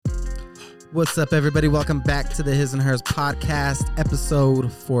What's up, everybody? Welcome back to the His and Hers podcast,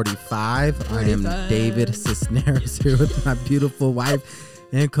 episode 45. I am David Cisneros here with my beautiful wife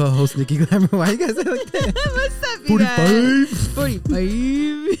and co-host Nikki Glamour. Why you guys say like that? What's up, you 45. guys?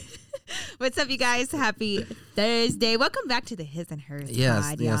 45. What's up, you guys? Happy Thursday. Welcome back to the His and Hers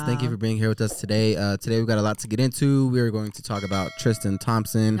pod, Yes. Thank you for being here with us today. Today we've got a lot to get into. We're going to talk about Tristan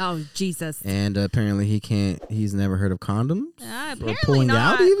Thompson. Oh, Jesus. And apparently he's never heard of condoms. Apparently pulling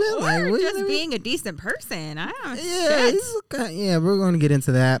not. out even? Or Like, what- just being a decent person. I don't know. Yeah, Shit. we're going to get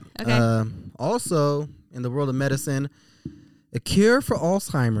into that. Okay. Also, in the world of medicine, a cure for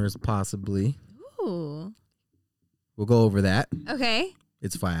Alzheimer's, possibly. Ooh. We'll go over that. Okay.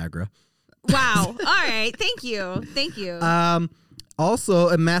 It's Viagra. Wow. All right. Thank you. Also,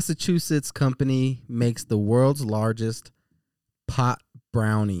 a Massachusetts company makes the world's largest pot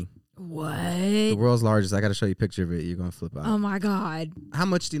brownie. The What? world's largest. I got to show you a picture of it. You're going to flip out. Oh, my God. How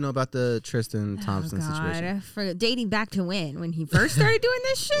much do you know about the Tristan Thompson oh, God. situation? For dating back to when he first started doing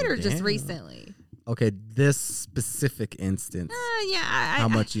this shit or just Damn. recently? Okay, this specific instance. How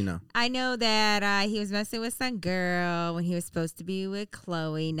much you know? I know that he was messing with some girl when he was supposed to be with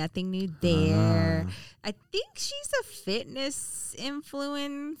Chloe. Nothing new there. I think she's a fitness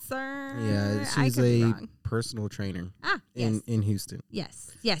influencer. Yeah, I she's could be a wrong. personal trainer Yes. in Houston.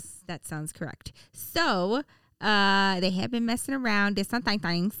 Yes, that sounds correct. So they had been messing around, did some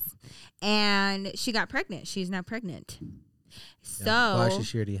things, and she got pregnant. She's now pregnant. So Well,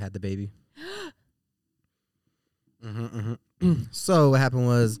 she already had the baby. So what happened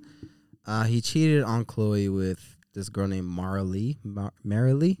was he cheated on Chloe with this girl named Marilee.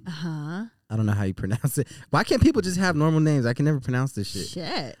 Marilee? Uh-huh. I don't know how you pronounce it. Why can't people just have normal names? I can never pronounce this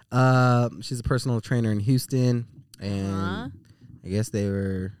shit. She's a personal trainer in Houston, and I guess they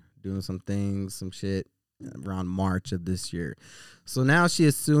were doing some shit around March of this year. So now she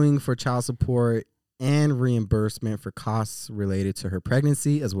is suing for child support and reimbursement for costs related to her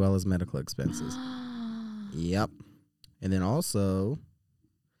pregnancy as well as medical expenses. Yep. And then also,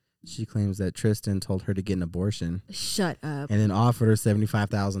 she claims that Tristan told her to get an abortion. Shut up. And then offered her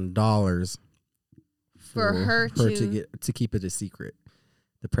 $75,000 For her to keep it a secret,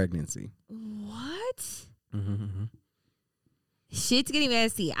 the pregnancy. What? Mm-hmm. Shit's getting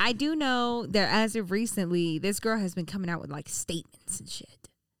messy. I do know that as of recently, this girl has been coming out with like statements and shit.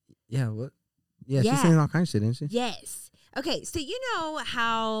 Yeah, what? Yeah, Yeah. she's saying all kinds of shit, isn't she? Yes. Okay, so you know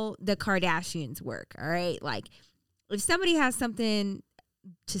how the Kardashians work, all right? Like, if somebody has something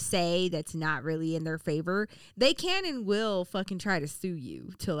to say that's not really in their favor, they can and will fucking try to sue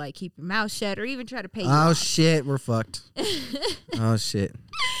you to, like, keep your mouth shut or even try to pay you off. Shit, we're fucked. Oh, shit.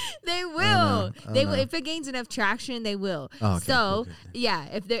 They will. Oh, They no. will. If it gains enough traction, they will. Oh, okay, so, good. yeah,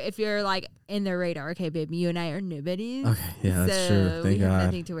 if you're, like, in their radar, okay, baby, you and I are nobodies. Okay, yeah, that's true. So Thank we have God.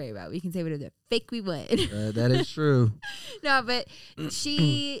 nothing to worry about. We can say whatever the fuck we want. That is true. No, but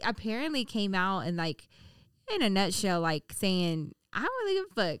she apparently came out and, like, in a nutshell, like, saying, I don't really give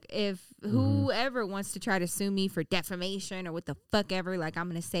a fuck if whoever wants to try to sue me for defamation or what the fuck ever, like, I'm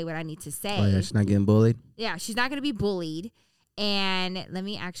going to say what I need to say. Oh, yeah, she's not getting bullied? Yeah, she's not going to be bullied. And let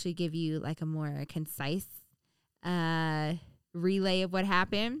me actually give you, like, a more concise relay of what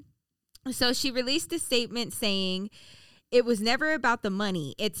happened. So she released a statement saying, "It was never about the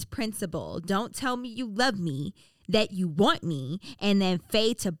money. It's principle. Don't tell me you love me, that you want me, and then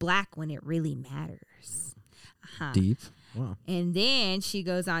fade to black when it really matters." Deep. Wow. And then she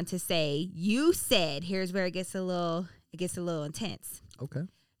goes on to say, "You said," here's where it gets a little intense. Okay.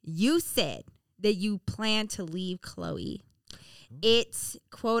 "You said that you plan to leave Chloe. It,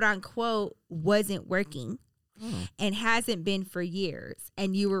 quote unquote, wasn't working and hasn't been for years.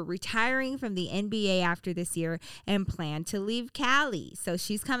 And you were retiring from the NBA after this year and plan to leave Cali." So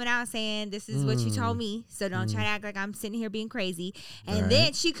she's coming out saying, this is what you told me. So don't try to act like I'm sitting here being crazy. And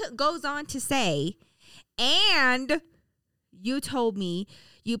then she goes on to say, "And you told me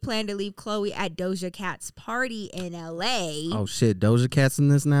you plan to leave Chloe at Doja Cat's party in LA. Oh, shit. Doja Cat's in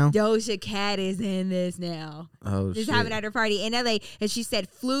this now? Doja Cat is in this now. Oh, Just shit. having at her party in LA. And she said,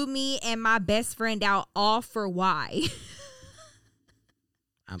 "Flew me and my best friend out all for why?"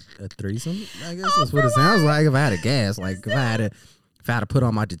 A threesome? I guess that's what it sounds like. If I had a guess, like if I had to put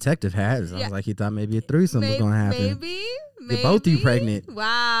on my detective hat, it sounds like he thought maybe a threesome was going to happen. Maybe. Get both of you pregnant.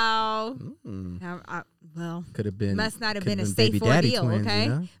 Wow. Well, Could have been. must not have could been a baby safe daddy ordeal, twins, okay? you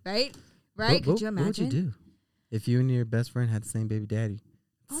know? Right? What Could you imagine? What would you do if you and your best friend had the same baby daddy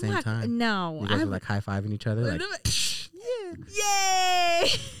at the same time? No. You guys were like high-fiving each other? Like, Yay!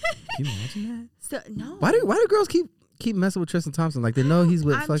 can you imagine that? So, no. Why do girls keep messing with Tristan Thompson? Like they know he's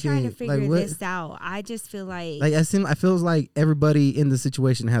with I'm fucking. trying to figure like what? this out. I just feel like Like I feels like everybody in the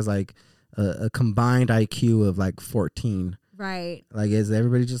situation has like a combined IQ of like 14. Right. Like, is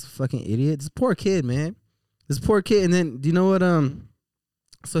everybody just a fucking idiot? This poor kid, man. This poor kid. And then, do you know what?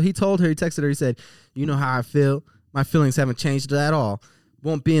 So he told her, he texted her, he said, you know how I feel. My feelings haven't changed at all.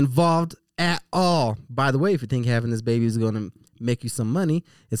 Won't be involved at all. By the way, if you think having this baby is going to make you some money,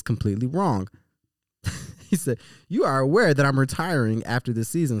 it's completely wrong. He said, you are aware that I'm retiring after this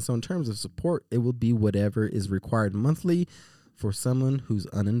season. So in terms of support, it will be whatever is required monthly for someone who's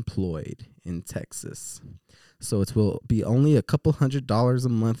unemployed in Texas. So it will be only a couple $100s a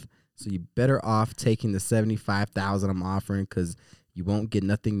month. So you're better off taking the $75,000 I'm offering, because you won't get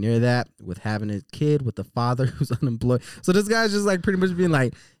nothing near that with having a kid with a father who's unemployed. So this guy's just like pretty much being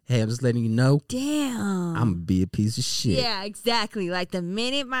like, hey, I'm just letting you know. Damn. I'm going to be a piece of shit. Yeah, exactly. Like, the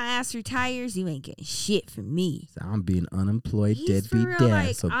minute my ass retires, you ain't getting shit from me. So I'm being unemployed He's deadbeat real, dad.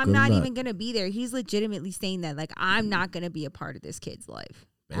 like, So I'm good not luck. even going to be there. He's legitimately saying that. Like, I'm not going to be a part of this kid's life.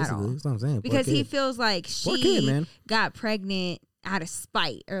 Basically, at all. that's what I'm saying. Because Poor he kid. feels like Poor she kid, man. got pregnant out of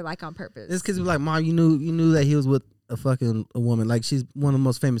spite or like on purpose. This kid's like, Mom, you knew that he was with a woman. Like, she's one of the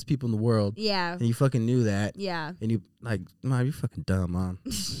most famous people in the world. Yeah. And you fucking knew that. Yeah. And you like, Mom, you fucking dumb, Mom.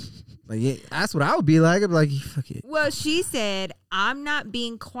 Like, yeah, that's what I would be like. I'd be like, you fuck it. Well, she said, I'm not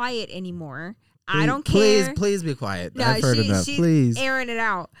being quiet anymore. Please, I don't care. Please be quiet. No, I've heard enough. she's Please. airing it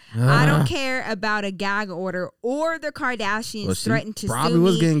out. I don't care about a gag order or the Kardashians threatened to probably sue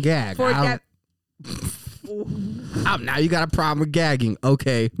was me getting gagged. for that. Now you got a problem with gagging.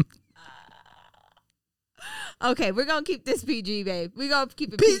 Okay. Okay, we're gonna keep this PG, babe. We're gonna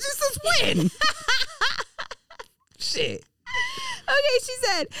keep it PG PG. since when? Shit. Okay, she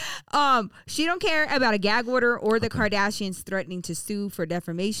said, she don't care about a gag order or the Kardashians threatening to sue for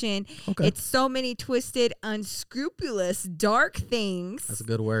defamation. Okay. It's so many twisted, unscrupulous, dark things. That's a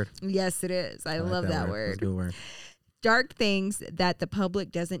good word. Yes, it is. I love that word. That's a good word. Dark things that the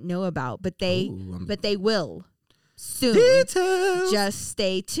public doesn't know about, but they will soon. Details. Just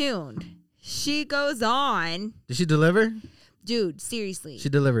stay tuned. She goes on. Did she deliver? Dude, seriously. She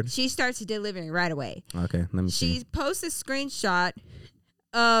delivered. She starts delivering right away. Okay, let me see. She posts a screenshot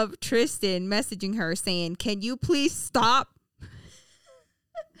of Tristan messaging her saying, "Can you please stop?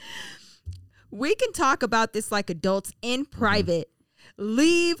 We can talk about this like adults in private.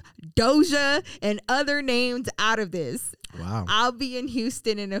 Leave Doja and other names out of this. Wow. I'll be in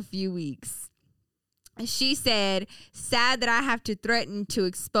Houston in a few weeks." She said, sad that I have to threaten to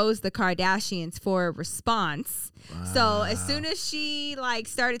expose the Kardashians for a response. Wow. So as soon as she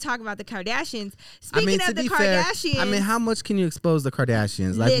started talking about the Kardashians, speaking of the Kardashians. Fair, how much can you expose the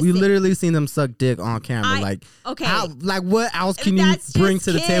Kardashians? Like, listen, we literally seen them suck dick on camera. What else can you bring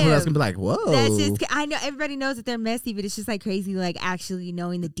to the table that's gonna be like, whoa? That's just, I know everybody knows that they're messy, but it's just like crazy, like actually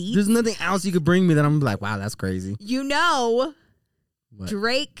knowing the deep. There's nothing else you could bring me that I'm like, wow, that's crazy. You know, what?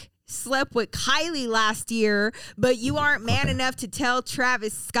 Drake slept with Kylie last year, but you aren't man enough to tell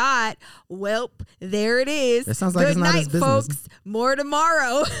Travis Scott. Welp, there it is. It sounds like Good it's not night, his business. folks. More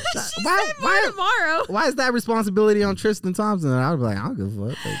tomorrow. More tomorrow. Why is that responsibility on Tristan Thompson? And I would be like, I don't give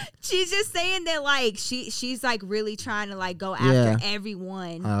a fuck. She's just saying that she's really trying to go after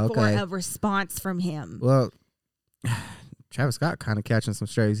everyone for a response from him. Well, Travis Scott kind of catching some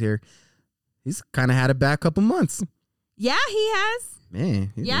strays here. He's kind of had a bad couple months. Yeah, he has.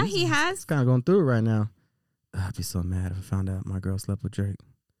 Man. He has. He's kind of going through it right now. I'd be so mad if I found out my girl slept with Drake.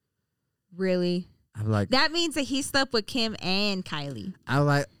 Really? I'm like, that means that he slept with Kim and Kylie. I'm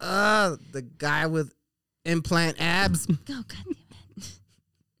like, the guy with implant abs. Oh, God damn it.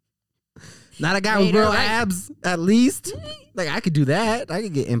 Not a guy with real abs, at least. Like, I could do that. I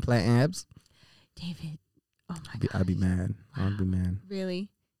could get implant abs. David. Oh, my God. I'd be mad. I'd be mad. Really?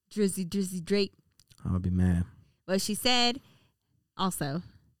 Drizzy Drake. I would be mad. Well, she said also.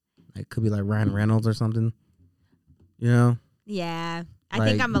 It could be like Ryan Reynolds or something. You know? Yeah. I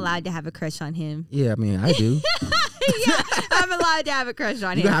think I'm allowed to have a crush on him. Yeah, I mean, I do. Yeah, I'm allowed to have a crush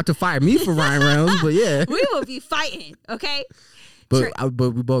on him. You're going to have to fire me for Ryan Reynolds, but yeah. We will be fighting, okay? But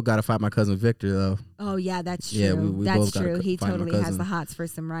we both got to fight my cousin Victor, though. Oh, yeah, that's true. Yeah, we that's both true. He totally has the hots for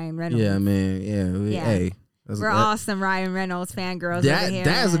some Ryan Reynolds. Yeah, man. Yeah. Hey. We're all some Ryan Reynolds fangirls over here.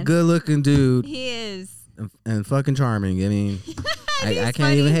 That's a good-looking dude. He is. And fucking charming. I mean, I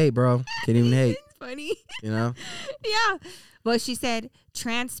can't even hate, bro. Can't even hate. It's funny. You know? Yeah. Well, she said,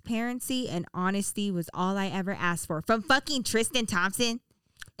 transparency and honesty was all I ever asked for. From fucking Tristan Thompson?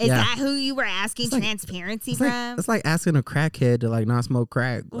 Is that who you were asking transparency from? It's like asking a crackhead to not smoke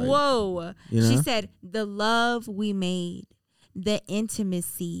crack. Whoa. You know? She said, the love we made, the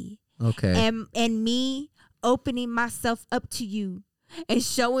intimacy. Okay. And me opening myself up to you and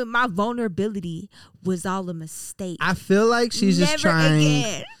showing my vulnerability was all a mistake. I feel like she's just trying.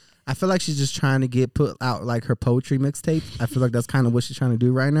 Again. I feel like she's just trying to get put out like her poetry mixtape. I feel like that's kind of what she's trying to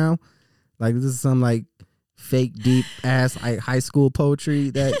do right now. Like this is some like fake deep ass like high school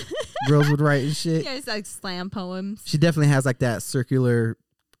poetry that girls would write and shit. Yeah, it's like slam poems. She definitely has like that circular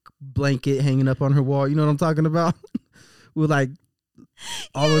blanket hanging up on her wall. You know what I'm talking about? With like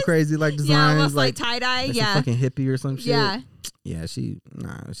all the crazy like designs. Yeah, almost like tie-dye. Like yeah. some fucking hippie or some shit. Yeah. Yeah, she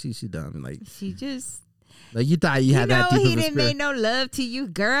dumb. Like she just like you thought you had that deep he of a didn't make no love to you,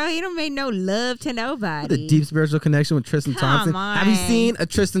 girl. He don't make no love to nobody. The deep spiritual connection with Tristan Thompson. On. Have you seen a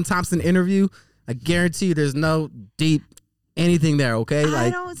Tristan Thompson interview? I guarantee you there's no deep anything there, okay? Like I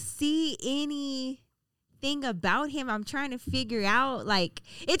don't see anything about him. I'm trying to figure out, like,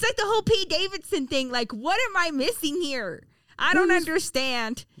 it's like the whole Pete Davidson thing. Like, what am I missing here? I don't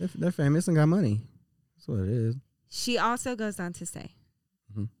understand. They're famous and got money. That's what it is. She also goes on to say,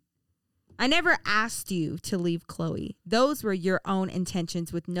 I never asked you to leave Khloe. Those were your own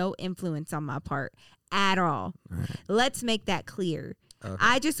intentions with no influence on my part at all. Right. Let's make that clear. Okay.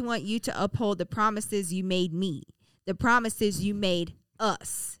 I just want you to uphold the promises you made me, the promises you made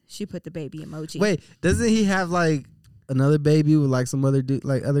us. She put the baby emoji. Wait, doesn't he have like another baby with like some other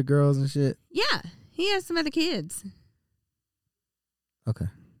like other girls and shit? Yeah, he has some other kids. Okay.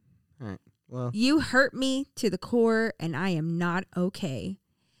 All right. Well, you hurt me to the core and I am not okay.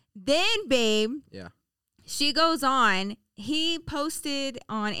 Then, babe, she goes on. He posted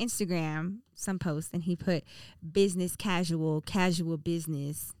on Instagram some post and he put business casual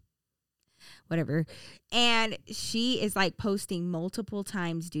business, whatever. And she is like posting multiple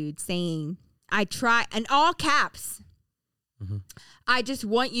times, dude, saying, I try, in all caps, I just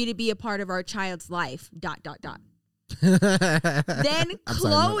want you to be a part of our child's life, ... Then I'm Khloe,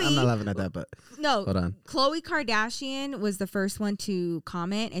 sorry, I'm not laughing at that, but no, hold on. Khloe Kardashian was the first one to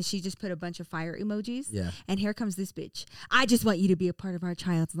comment, and she just put a bunch of fire emojis. Yeah. And here comes this bitch. I just want you to be a part of our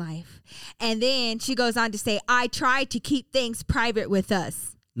child's life. And then she goes on to say, I tried to keep things private with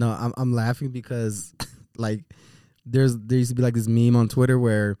us. No, I'm laughing because like there used to be like this meme on Twitter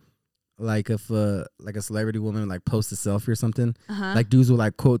where like if like a celebrity woman like posts a selfie or something, like dudes will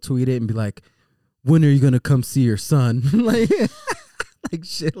like quote tweet it and be like, when are you gonna come see your son? like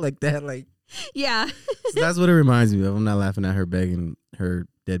shit like that. Like yeah. So that's what it reminds me of. I'm not laughing at her begging her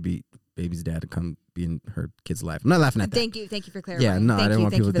deadbeat baby's dad to come be in her kid's life. I'm not laughing at that. Thank you for clarifying. Yeah, no, I didn't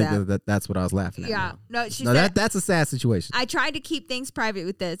want people to think that that's what I was laughing at. Yeah, no, she said that's a sad situation. I tried to keep things private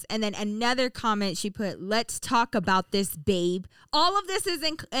with this, and then another comment she put, "Let's talk about this, babe." All of this is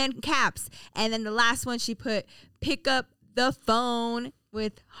in caps, and then the last one she put, "Pick up the phone"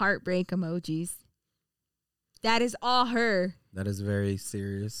 with heartbreak emojis. That is all her. That is a very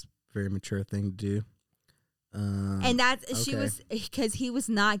serious, very mature thing to do. And that's she was, because he was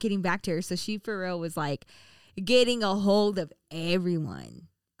not getting back to her, so she for real was like getting a hold of everyone.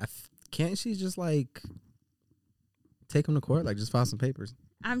 Can't she just like take him to court, like just file some papers?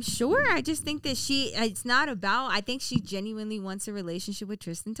 I'm sure. I just think that it's not about. I think she genuinely wants a relationship with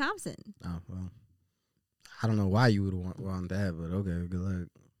Tristan Thompson. Oh well, I don't know why you would want that, but okay, good luck.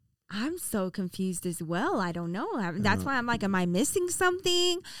 I'm so confused as well. I don't know. That's why I'm like, am I missing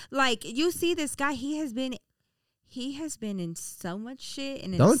something? Like, you see this guy, he has been in so much shit.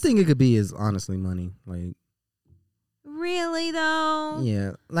 And the only thing it could be is honestly money. Like, really though?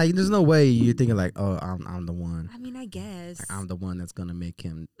 Yeah. Like, there's no way you're thinking like, oh, I'm the one. I mean, I guess. Like, I'm the one that's gonna make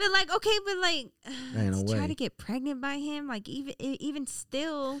him. But like, okay, but like, no try to get pregnant by him. Like, even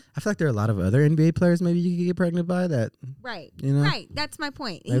still. I feel like there are a lot of other NBA players maybe you could get pregnant by that. Right. You know. Right. That's my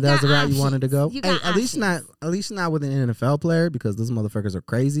point. Like that was the route you wanted to go. Hey, at least not with an NFL player, because those motherfuckers are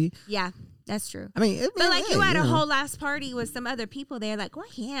crazy. Yeah. That's true. I mean, but like you had a whole last party with some other people there. Like, what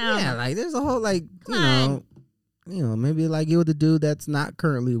him? Yeah, like there's a whole like you know, maybe like get with the dude that's not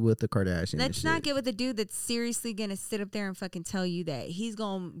currently with the Kardashians. Let's not get with the dude that's seriously gonna sit up there and fucking tell you that he's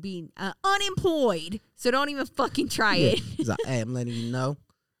gonna be unemployed. So don't even fucking try it. He's like, hey, I'm letting you know,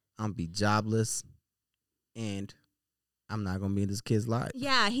 I'm gonna be jobless, and I'm not gonna be in this kid's life.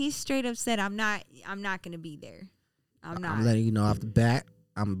 Yeah, he straight up said, I'm not gonna be there. I'm letting you know off the bat,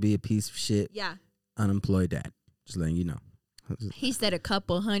 I'm gonna be a piece of shit. Yeah, unemployed dad. Just letting you know. He said a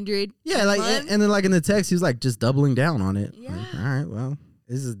couple hundred. Yeah, like, and then like in the text, he was like just doubling down on it. Yeah. Like, all right, well,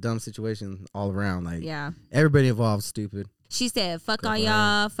 this is a dumb situation all around. Like, yeah, everybody involved stupid. She said, fuck all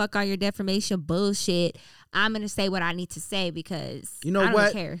y'all, fuck all your defamation bullshit. I'm going to say what I need to say because I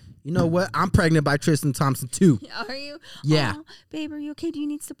don't care. You know what? I'm pregnant by Tristan Thompson too. Are you? Yeah. Oh, babe, are you okay? Do you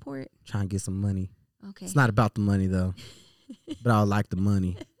need support? Trying to get some money. Okay. It's not about the money though, but I like the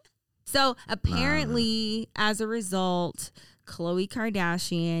money. So apparently, as a result, Khloe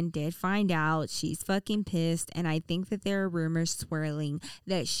Kardashian did find out. She's fucking pissed. And I think that there are rumors swirling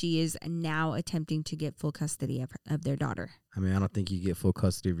that she is now attempting to get full custody of their daughter. I mean, I don't think you get full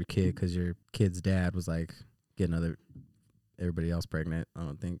custody of your kid because your kid's dad was like, get everybody else pregnant. I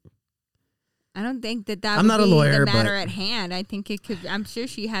don't think that I'm not a lawyer, the matter at hand. I think it could. I'm sure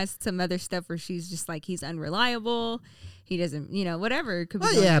she has some other stuff where she's just like, he's unreliable. He doesn't, whatever. It could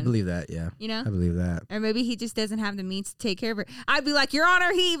be I believe that. Yeah. I believe that. Or maybe he just doesn't have the means to take care of her. I'd be like, Your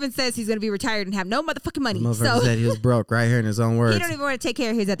Honor, he even says he's going to be retired and have no motherfucking money. The motherfucker said he was broke right here in his own words. He don't even want to take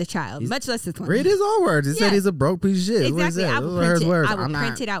care of his other child, much less this one. Read his own words. He said he's a broke piece of shit. Exactly. I will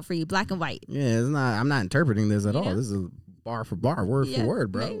print it out for you, black and white. Yeah, it's not. I'm not interpreting this at all. This is bar for bar, word for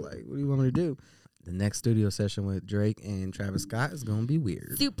word, bro. Right. Like, what do you want me to do? The next studio session with Drake and Travis Scott is going to be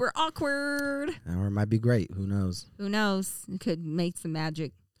weird. Super awkward. Or it might be great. Who knows? It could make some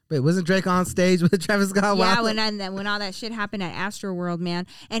magic. Wait, wasn't Drake on stage with Travis Scott? Yeah, when all that shit happened at Astroworld, man.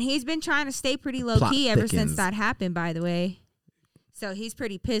 And he's been trying to stay pretty low-key ever since that happened, by the way. So he's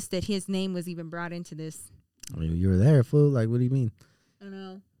pretty pissed that his name was even brought into this. I mean, you were there, fool. Like, what do you mean? I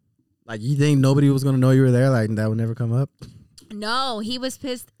know. Like, you think nobody was going to know you were there? Like, that would never come up? No, he was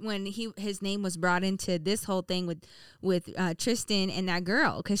pissed when his name was brought into this whole thing with Tristan and that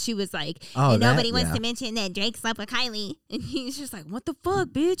girl, because she was like, and nobody wants to mention that Drake slept with Kylie, and he's just like, what the fuck,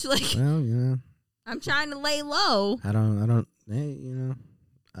 bitch? Like, well, yeah, I'm trying to lay low. I don't. Hey,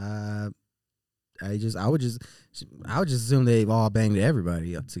 I would just assume they've all banged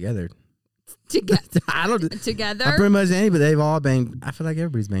everybody up together. Together. I don't together. I pretty much but they've all banged. I feel like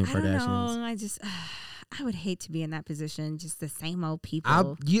everybody's banged Kardashians. I would hate to be in that position. Just the same old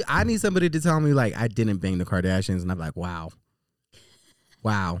people. I need somebody to tell me like I didn't bang the Kardashians, and I'm like, wow.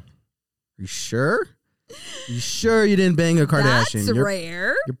 You sure? You sure you didn't bang a Kardashian? That's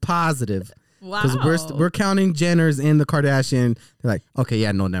rare. You're positive. Wow. Because we're counting Jenners in the Kardashian. They're like, okay,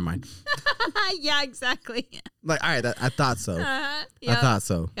 yeah, no, never mind. Yeah, exactly. Like, all right, I thought so. Yep. I thought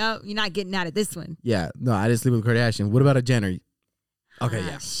so. Yep, you're not getting out of this one. Yeah, no, I didn't sleep with a Kardashian. What about a Jenner? Okay,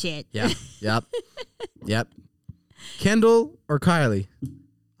 yeah. Shit. Yeah. Yep. Kendall or Kylie?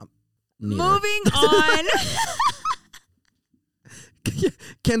 Neither. Moving on.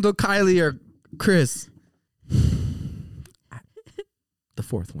 Kendall, Kylie, or Chris? The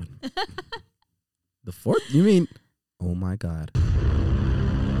fourth one. The fourth? You mean? Oh my God.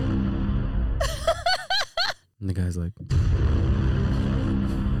 And the guy's like,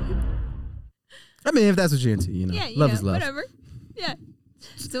 I mean, if that's what you're into, Yeah, love is love. Whatever. Yeah.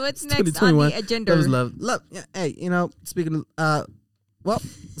 So what's next on the agenda? Love is love. Love. Yeah, hey, speaking of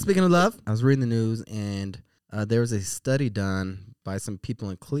love, I was reading the news and there was a study done by some people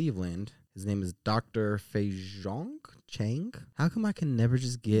in Cleveland. His name is Dr. Feijong Chang. How come I can never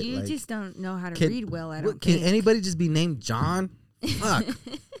just get You just don't know how to read well, I don't think. Can anybody just be named John? Fuck.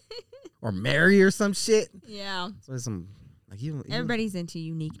 Or Mary or some shit? Yeah. So some everybody's into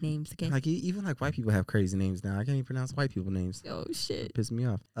unique names, okay? Like even like white people have crazy names now. I can't even pronounce white people names. Oh shit. It pissed me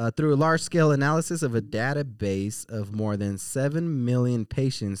off. Through a large scale analysis of a database of more than 7 million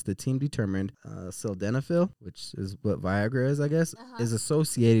patients, the team determined sildenafil, which is what Viagra is, I guess, is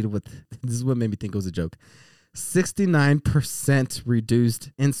associated with this is what made me think it was a joke. 69% reduced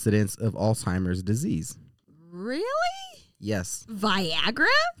incidence of Alzheimer's disease. Really? Yes. Viagra?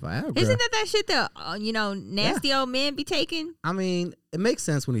 Isn't that shit that, nasty old men be taking? I mean, it makes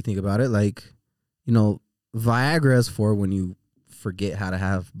sense when you think about it. Like, Viagra is for when you forget how to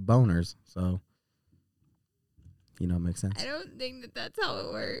have boners. So, it makes sense. I don't think that that's how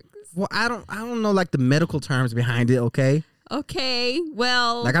it works. Well, I don't know, like, the medical terms behind it, okay? Okay,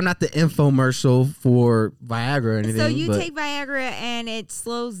 well. Like, I'm not the infomercial for Viagra or anything. So you take Viagra and it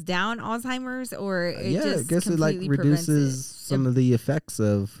slows down Alzheimer's, or it just I guess it like reduces some of the effects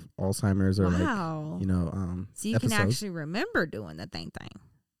of Alzheimer's, or so you can actually remember doing the thing.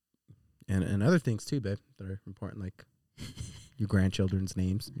 And other things too, babe, that are important, like your grandchildren's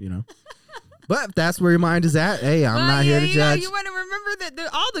names, But if that's where your mind is at, hey, I'm not here to judge. You want to remember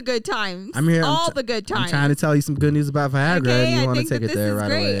all the good times. I'm here. The good times. I'm trying to tell you some good news about Viagra, and you want to take it there right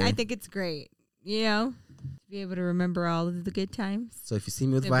away. I think it's great. To be able to remember all of the good times. So if you see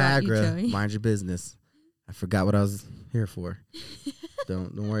me with Viagra, mind your business. I forgot what I was here for.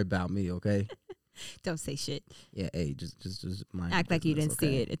 Don't worry about me, okay? Don't say shit. Yeah, hey, just mind. Act like you didn't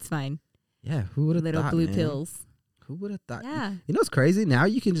see it. It's fine. Yeah, who would have thought? Little blue pills. Who would have thought? Yeah. You know what's crazy? Now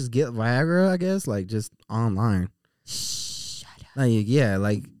you can just get Viagra, I guess, like just online. Shut up.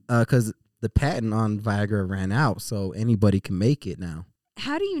 Because the patent on Viagra ran out, so anybody can make it now.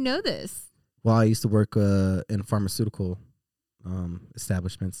 How do you know this? Well, I used to work in pharmaceutical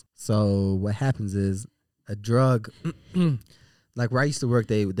establishments. So what happens is a drug, like where I used to work,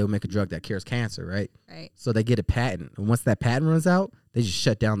 they'll make a drug that cures cancer, right? Right. So they get a patent, and once that patent runs out, they just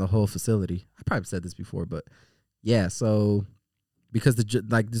shut down the whole facility. I probably said this before, but yeah. So because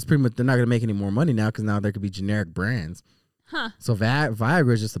this pretty much they're not gonna make any more money now because now there could be generic brands. Huh. So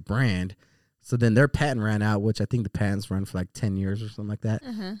Viagra is just a brand. So then their patent ran out, which I think the patents run for like 10 years or something like that.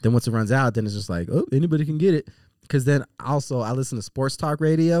 Uh-huh. Then once it runs out, then it's just like, oh, anybody can get it. Because then also I listen to sports talk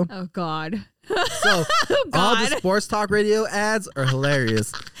radio. Oh, God. So all the sports talk radio ads are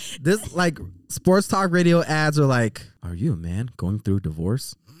hilarious. This like sports talk radio ads are like, are you a man going through a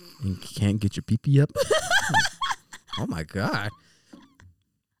divorce and can't get your pee-pee up? Oh, my God.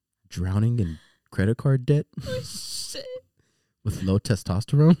 Drowning in credit card debt? Oh, shit. With low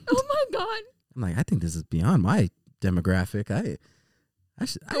testosterone? Oh, my God. I'm like, I think this is beyond my demographic.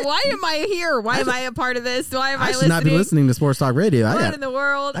 Why am I here? Why am I a part of this? Why am I listening? should not be listening to Sports Talk Radio. What in the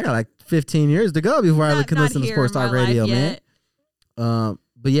world? I got like 15 years to go before I can listen to Sports Talk Radio, man.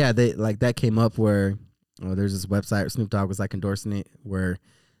 But yeah, they like that came up where there's this website Snoop Dogg was like endorsing it where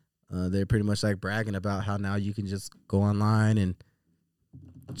they're pretty much like bragging about how now you can just go online and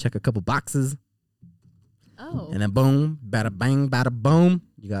check a couple boxes. Oh. And then boom, bada bang, bada boom,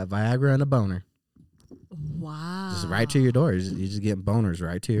 you got Viagra and a boner. Wow. Just right to your door. You're just getting boners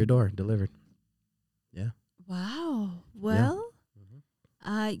right to your door delivered. Yeah. Wow. Well,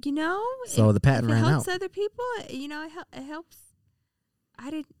 yeah. So the patent ran out. It helps other people. It helps.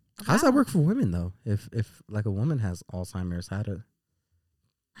 How does that work for women though? If like a woman has Alzheimer's,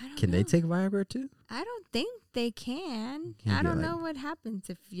 can they take Viagra too? I don't think they can. I don't know what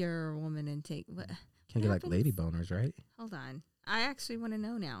happens if you're a woman and take what. Can't get like lady boners, right? Hold on. I actually want to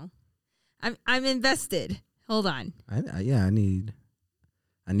know now. I'm invested. Hold on. I need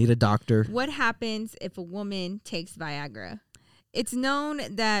a doctor. What happens if a woman takes Viagra? It's known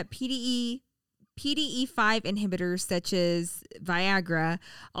that PDE5 inhibitors such as Viagra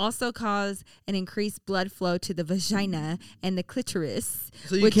also cause an increased blood flow to the vagina and the clitoris.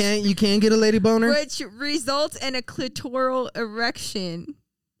 So you can't get a lady boner? Which results in a clitoral erection.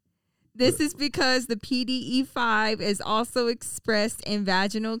 This is because the PDE5 is also expressed in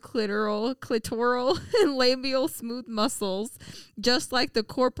vaginal, clitoral, and labial smooth muscles, just like the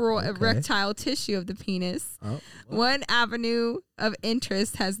corporal erectile tissue of the penis. One avenue of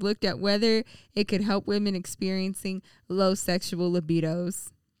interest has looked at whether it could help women experiencing low sexual libidos.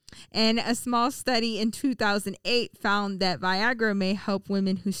 And a small study in 2008 found that Viagra may help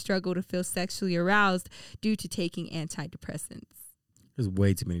women who struggle to feel sexually aroused due to taking antidepressants. There's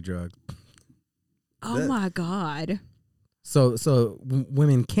way too many drugs. Oh my God. So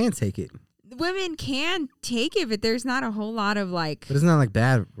women can take it. Women can take it, but there's not a whole lot of like. But it's not like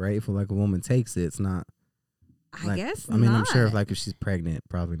bad, right? If like a woman takes it, it's not. I guess. I mean, I'm sure if she's pregnant,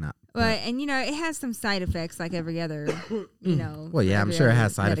 probably not. But and it has some side effects like every other, Well, yeah, I'm sure it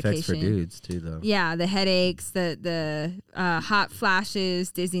has side effects for dudes too, though. Yeah, the headaches, the hot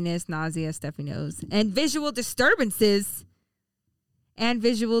flashes, dizziness, nausea, stuffy nose, and visual disturbances.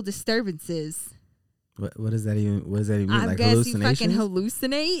 What does that even mean? Like guess hallucinations? You fucking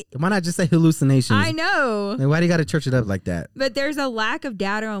hallucinate. Why not just say hallucinations? I know. Like, why do you got to church it up like that? But there's a lack of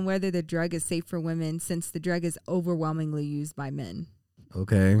data on whether the drug is safe for women since the drug is overwhelmingly used by men.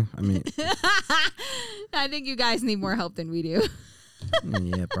 Okay. I mean, I think you guys need more help than we do.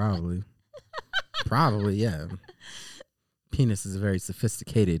 Yeah, probably. Probably, yeah. Penis is a very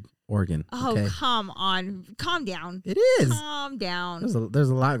sophisticated organ. Oh, okay? Come on. Calm down. It is. Calm down. There's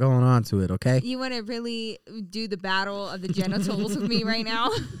a lot going on to it, okay? You want to really do the battle of the genitals with me right now?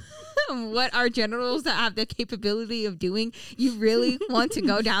 What our genitals have the capability of doing? You really want to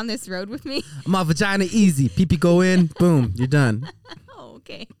go down this road with me? My vagina easy. Pee-pee go in, boom, you're done. Oh,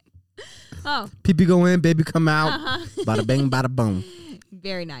 okay. Oh. Pee-pee go in, baby come out. Bada bang, bada boom.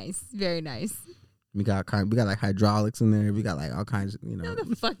 Very nice. Very nice. We got like hydraulics in there. We got like all kinds of, No,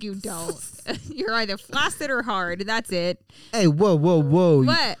 the fuck you don't. You're either flaccid or hard. That's it. Hey, whoa.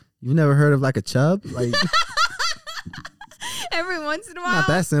 What? You've never heard of like a chub? Like every once in a while. Not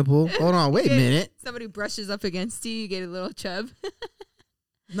that simple. Hold on, wait a minute. Somebody brushes up against you get a little chub.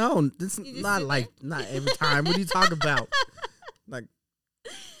 No, this not every time. What are you talking about? Like,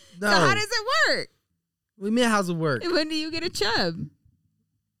 no. So how does it work? What do you mean, how's it work? When do you get a chub?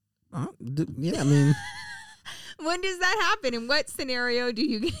 Yeah, I mean. When does that happen? In what scenario do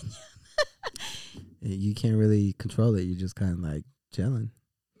you get a chub? You can't really control it. You're just kind of like chilling.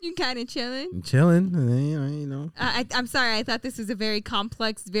 You kind of chilling? I'm chilling, and I'm sorry. I thought this was a very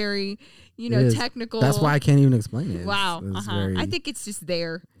complex, very, technical. That's why I can't even explain it. Wow. I think it's just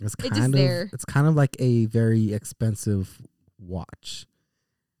there. It's kind of like a very expensive watch.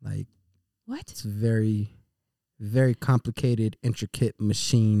 Like, what? It's very, very complicated, intricate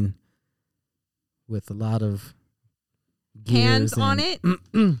machine with a lot of hands on it.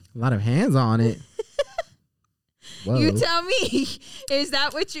 A lot of hands on it. Whoa. You tell me. Is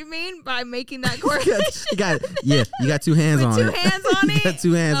that what you mean by making that correlation? you got 2 hands on it. 2 hands on it? You got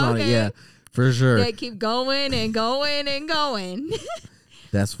 2 hands on it, yeah. For sure. They keep going and going and going.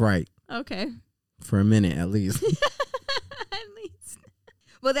 That's right. Okay. For a minute, at least. At least.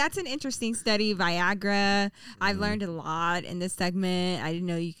 Well, that's an interesting study. Viagra. I've learned a lot in this segment. I didn't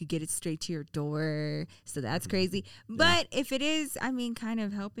know you could get it straight to your door. So that's crazy. But if it is, I mean, kind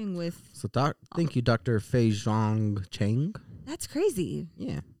of helping with. So thank you, Dr. Fei Zhong Cheng. That's crazy.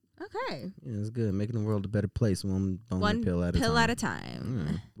 Yeah. Okay. Yeah, it's good. Making the world a better place. One pill at a time.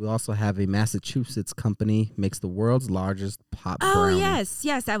 Yeah. We also have a Massachusetts company makes the world's largest pop brownie.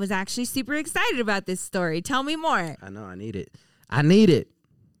 Yes. I was actually super excited about this story. Tell me more. I know. I need it.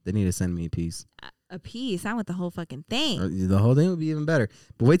 They need to send me a piece. A piece? I want the whole fucking thing. The whole thing would be even better.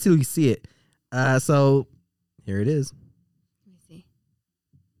 But wait till you see it. So here it is. Let me see.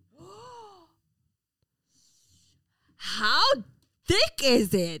 How thick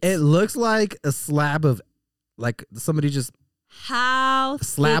is it? It looks like a slab of, like somebody just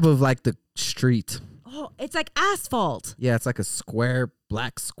slab of like the street. Oh, it's like asphalt. Yeah, it's like a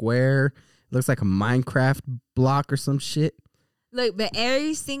black square. It looks like a Minecraft block or some shit. Look, but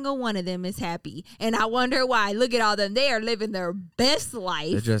every single one of them is happy, and I wonder why. Look at all them; they are living their best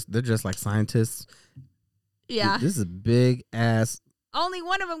life. They're just like scientists. Yeah, this is a big ass. Only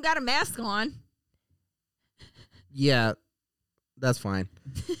one of them got a mask on. Yeah, that's fine.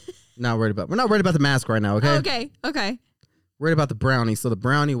 We're not worried about the mask right now. Okay. Okay. Worried about the brownie. So the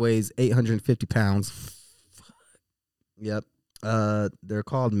brownie weighs 850 pounds. Yep. They're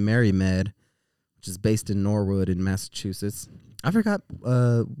called Mary Med, which is based in Norwood in Massachusetts. I forgot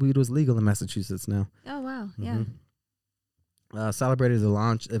weed was legal in Massachusetts now. Oh, wow. Yeah. Celebrated the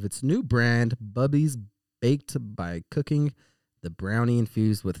launch of its new brand, Bubby's Baked, by cooking the brownie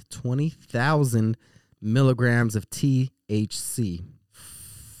infused with 20,000 milligrams of THC.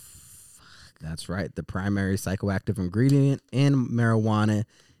 That's right. The primary psychoactive ingredient in marijuana.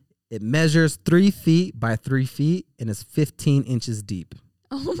 It measures 3 feet by 3 feet and is 15 inches deep.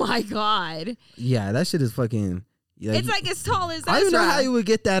 Oh, my God. Yeah, that shit is fucking... Yeah, it's like as tall as I don't know how you would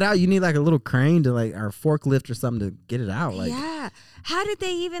get that out. You need like a little crane to like, or a forklift or something to get it out. Like, yeah. How did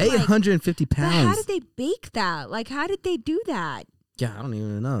they even 850 pounds. How did they bake that? Like, how did they do that? Yeah, I don't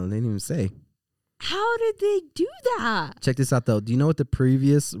even know. They didn't even say. How did they do that? Check this out though. Do you know what the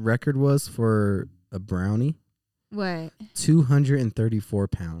previous record was for a brownie? What? 234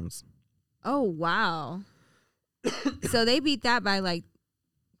 pounds. Oh, wow. So they beat that by like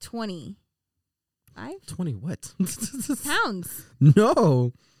 20. 20 what? Pounds.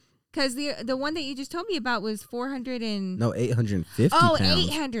 No. Because the one that you just told me about was 400 and... No, 850 pounds.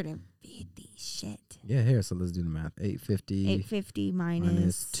 850. Shit. Yeah, here, so let's do the math. 850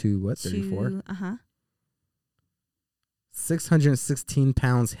 minus 2, what, 34? 616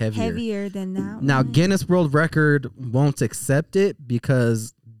 pounds heavier. Heavier than that Now, one. Guinness World Record won't accept it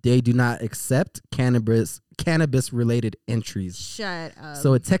because they do not accept cannabis-related entries. Shut up.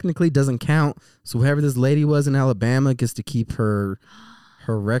 So it technically doesn't count. So whoever this lady was in Alabama gets to keep her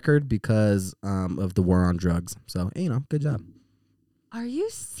record because of the war on drugs. So, good job. Are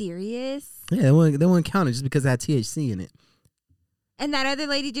you serious? Yeah, they wouldn't count it just because it had THC in it. And that other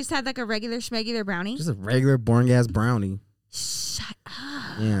lady just had like a regular schmegular brownie? Just a regular boring ass brownie. Shut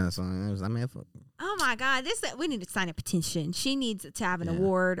up. Yeah, so oh my God, we need to sign a petition. She needs to have an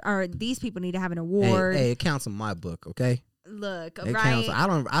award, or these people need to have an award. Hey, it counts in my book, okay? Look, it right?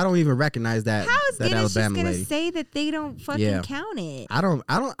 Counts. I don't even recognize that. How is Guinness just gonna lady say that they don't fucking count it? I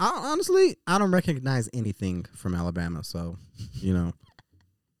honestly don't recognize anything from Alabama. So, the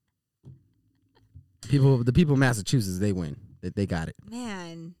people in Massachusetts, they win. They got it.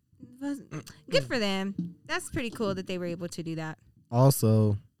 Man, good for them. That's pretty cool that they were able to do that.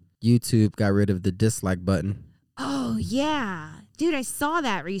 Also, YouTube got rid of the dislike button. Oh yeah, dude, I saw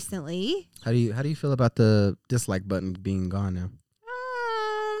that recently. How do you feel about the dislike button being gone now?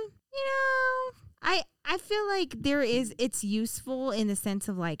 I feel like it's useful in the sense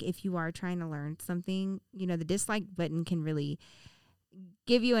of like if you are trying to learn something, the dislike button can really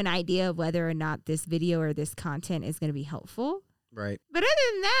give you an idea of whether or not this video or this content is going to be helpful. Right. But other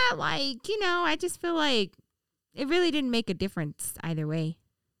than that, I just feel like it really didn't make a difference either way.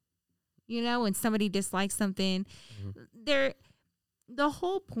 When somebody dislikes something, the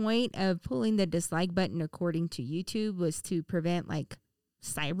whole point of pulling the dislike button, according to YouTube, was to prevent like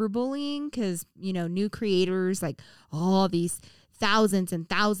cyberbullying, because, you know, new creators, like all these thousands and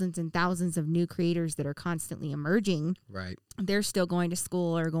thousands and thousands of new creators that are constantly emerging. Right. They're still going to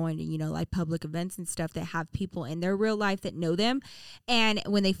school or going to, you know, like public events and stuff that have people in their real life that know them. And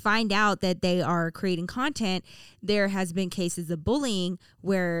when they find out that they are creating content, there has been cases of bullying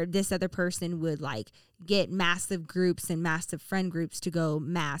where this other person would like get massive groups and massive friend groups to go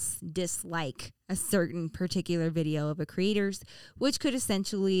mass dislike a certain particular video of a creator's, which could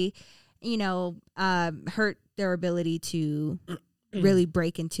essentially, you know, hurt their ability to really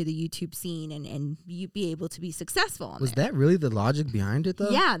break into the YouTube scene and you be able to be successful on Was that really the logic behind it, though?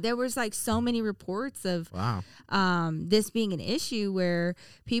 Yeah, there was like so many reports of this being an issue where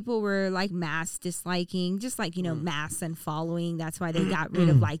people were like mass disliking, just like, you know, mass unfollowing. That's why they got rid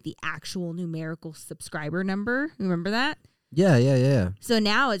of like the actual numerical subscriber number. Remember that? Yeah. So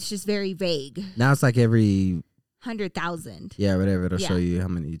now it's just very vague. Now it's like every 100,000. Yeah, whatever. It'll show you how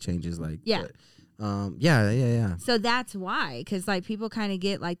many changes. Like yeah. But, yeah. So that's why, because like people kind of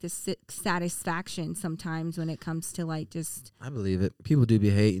get like this satisfaction sometimes when it comes to like just. I believe it. People do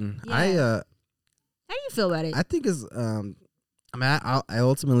be hating. Yeah. How do you feel about it? I think it's. I mean, I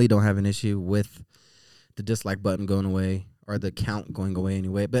ultimately don't have an issue with the dislike button going away or the count going away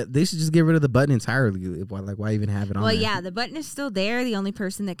anyway. But they should just get rid of the button entirely. Why even have it on? Well, there? yeah, the button is still there. The only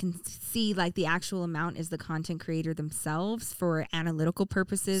person that can see like the actual amount is the content creator themselves for analytical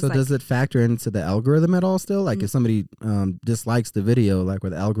purposes. So like, does it factor into the algorithm at all still? Like if somebody dislikes the video, like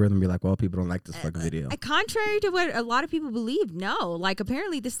where the algorithm be like, well, people don't like this fucking video. Contrary to what a lot of people believe, no. Like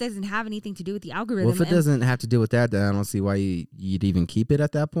apparently this doesn't have anything to do with the algorithm. Well, if it doesn't have to do with that, then I don't see why you'd even keep it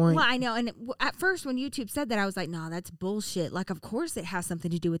at that point. Well, I know. And at first when YouTube said that, I was like, no, that's bullshit. Like, of course it has something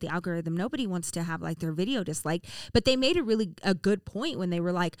to do with the algorithm. Nobody wants to have like their video disliked. But they made a good point when they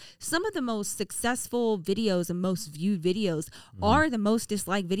were like, some of the most successful videos and most viewed videos are the most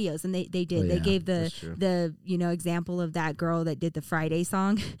disliked videos. And they did. Oh, yeah, they gave the you know, example of that girl that did the Friday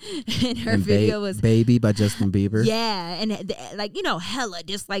song. And her video was Baby by Justin Bieber. Yeah. And like, you know, hella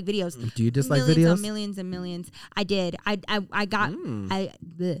dislike videos. Do you dislike videos? Millions and millions. I did. I got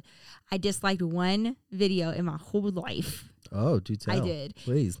I disliked one video in my whole life. Oh, do tell. I did.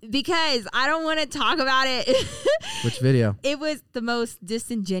 Please. Because I don't want to talk about it. Which video? It was the most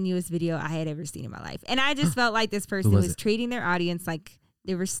disingenuous video I had ever seen in my life. And I just felt like this person was treating their audience like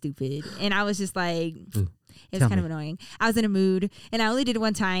they were stupid. And I was just like, it was kind of annoying. I was in a mood and I only did it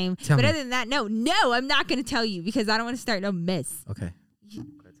one time. But other than that, no, I'm not going to tell you because I don't want to start no mess. Okay.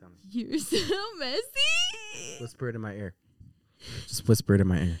 You're so messy. Whisper it in my ear. Just whisper it in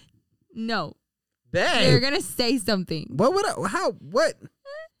my ear. No. Babe. You're going to say something. What would I, how, what?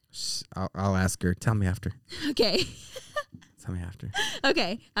 I'll ask her. Tell me after. Okay. Tell me after.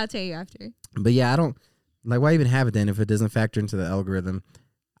 Okay. I'll tell you after. But yeah, I don't, like, why even have it then if it doesn't factor into the algorithm?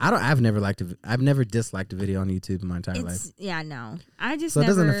 I've never disliked a video on YouTube in my entire life. Yeah, no. I just So it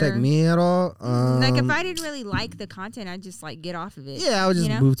doesn't affect me at all. Like if I didn't really like the content, I'd just like get off of it. Yeah, I would just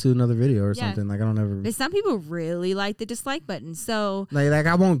move to another video or something. Like I don't ever. But some people really like the dislike button. So like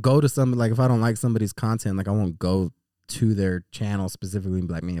I won't go to some, like if I don't like somebody's content, like I won't go to their channel specifically and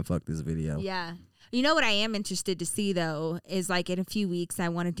be like, man, fuck this video. Yeah. You know what I am interested to see, though, is like in a few weeks, I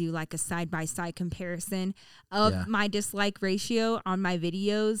want to do like a side-by-side comparison of my dislike ratio on my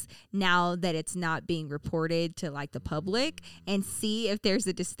videos now that it's not being reported to like the public and see if there's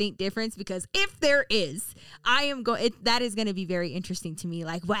a distinct difference. Because if there is, that is going to be very interesting to me.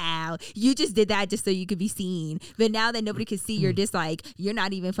 Like, wow, you just did that just so you could be seen. But now that nobody can see your dislike, you're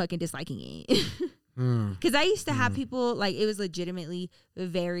not even fucking disliking it. Because I used to have people, like, it was legitimately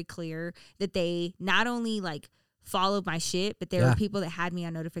very clear that they not only, like, followed my shit, but there were people that had me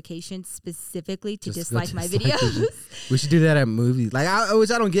on notifications specifically to dislike my videos. We should do that at movies. Like,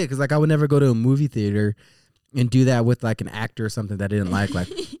 which I don't get, because, like, I would never go to a movie theater and do that with, like, an actor or something that I didn't like. Like,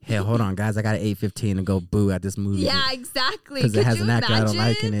 hey, hold on, guys, I got an 8:15 and go boo at this movie. Yeah, exactly. Because it has an actor I don't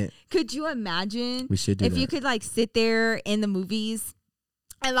like in it. Could you imagine? We should do if that. you could, like, sit there in the movies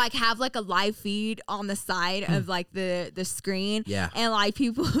and like have like a live feed on the side of like the screen, and like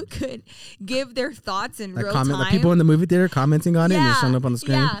people could give their thoughts in real time. Like people in the movie theater commenting on it and just showing up on the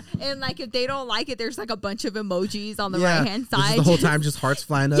screen. Yeah, and like if they don't like it, there's like a bunch of emojis on the right hand side. The whole time, just hearts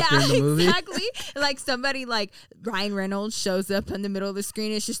flying up during the movie. Exactly. Like somebody like Ryan Reynolds shows up in the middle of the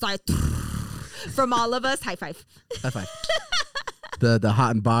screen. It's just like from all of us, high five. High five. The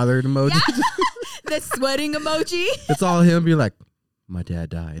hot and bothered emoji. Yeah. The sweating emoji. It's all him. Be like, my dad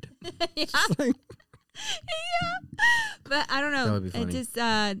died. Yeah. Like, but I don't know. That would be funny. It just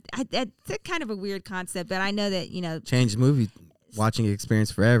it's kind of a weird concept, but I know that, you know, change movie watching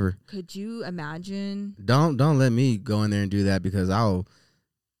experience forever. Could you imagine? Don't let me go in there and do that, because I'll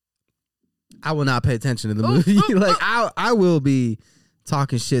I will not pay attention to the movie. Like I will be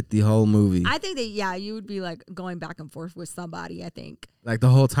talking shit the whole movie. I think that you would be like going back and forth with somebody. I think like the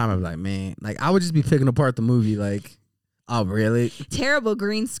whole time I'm like, man, like I would just be picking apart the movie. Like, oh really? Terrible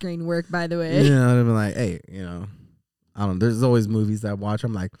green screen work, by the way. You know, I'd be like, hey, you know, I don't know. There's always movies that I watch.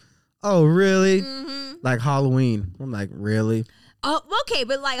 I'm like, oh really? Mm-hmm. Like Halloween. I'm like, really? Oh, okay,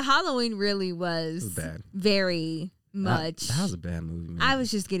 but like Halloween really was bad. Very much. That was a bad movie, man. I was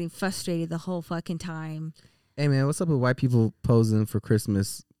just getting frustrated the whole fucking time. Hey man, what's up with white people posing for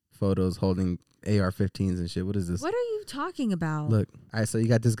Christmas photos holding AR-15s and shit? What is this? What are you talking about? Look, all right, so you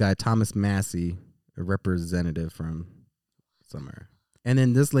got this guy, Thomas Massey, a representative from somewhere. And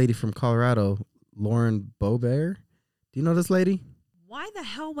then this lady from Colorado, Lauren Boebert. Do you know this lady? Why the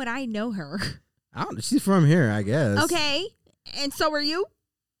hell would I know her? I don't know. She's from here, I guess. Okay. And so are you?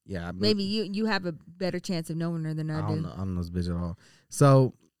 Yeah. Maybe you have a better chance of knowing her than I do. I don't know this bitch at all.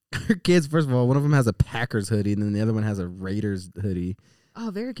 So her kids, first of all, one of them has a Packers hoodie and then the other one has a Raiders hoodie.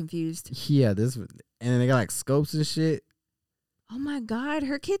 Oh, very confused. Yeah, and then they got like scopes and shit. Oh my God,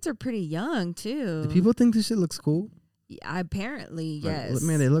 her kids are pretty young too. Do people think this shit looks cool? Yeah, apparently, like, yes.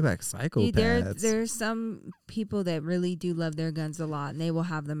 Man, they look like psychopaths. There's some people that really do love their guns a lot, and they will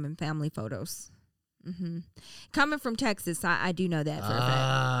have them in family photos. Mm-hmm. Coming from Texas, I do know that for a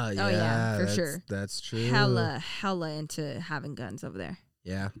fact. Yeah, oh yeah, for sure. That's true. Hella into having guns over there.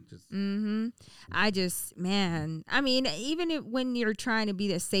 Yeah. I mean, even when you're trying to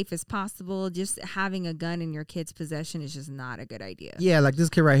be as safe as possible, just having a gun in your kid's possession is just not a good idea. Yeah, like this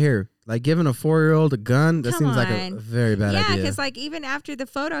kid right here, like giving a 4-year-old a gun, that seems like a very bad idea. Yeah, because like even after the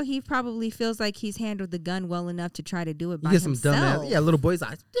photo, he probably feels like he's handled the gun well enough to try to do it by himself. Some dumbass, little boys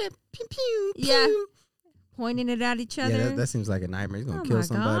like, pew, pew, pew. Yeah. Pointing it at each other. Yeah, that seems like a nightmare. He's going to kill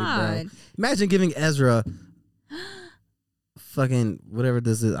somebody, bro. Imagine giving Ezra fucking whatever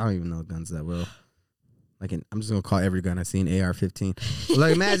this is. I don't even know guns that well. Like, I'm just gonna call every gun I've seen AR-15. Well,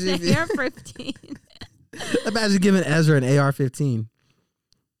 like, imagine AR-15. Imagine giving Ezra an AR-15.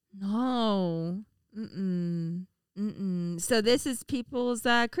 No. So this is people's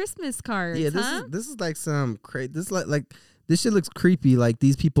Christmas cards. Yeah, this is like some crazy. This like this shit looks creepy. Like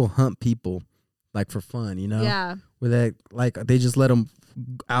these people hunt people, like for fun, you know? Yeah. Where they just let them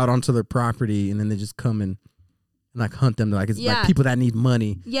out onto their property and then they just come and like hunt them. Like it's like people that need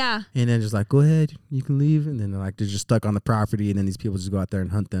money. Yeah. And then just like, go ahead, you can leave. And then they're just stuck on the property. And then these people just go out there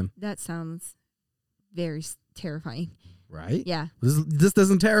and hunt them. That sounds very terrifying. Right? Yeah. This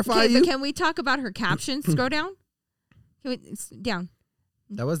doesn't terrify you? But can we talk about her caption? Scroll down. Down.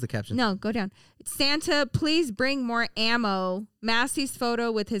 That was the caption. No, go down. Santa, please bring more ammo. Massey's photo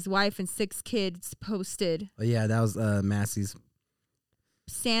with his wife and 6 kids posted. Oh, yeah, that was Massey's.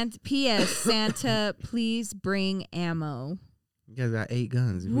 P.S. Santa, please bring ammo. You guys got 8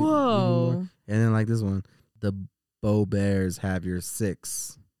 guns. Whoa. And then like this one, the Boeberts have your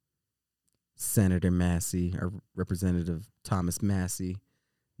 6. Senator Massey or Representative Thomas Massey.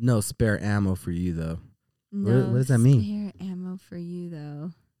 No spare ammo for you, though. No what does that mean? Spare ammo for you,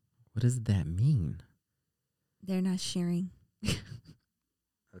 though. What does that mean? They're not sharing.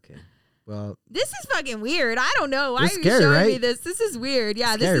 Okay. Well, this is fucking weird. I don't know. Why are you scary, showing me this? This is weird.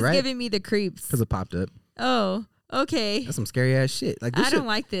 Yeah, scary, this is giving me the creeps. Because it popped up. Oh, okay. That's some scary ass shit. Like this I don't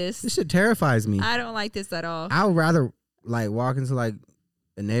like this. This shit terrifies me. I don't like this at all. I would rather like walk into like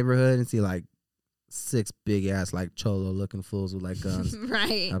a neighborhood and see like 6 big ass like cholo looking fools with like guns.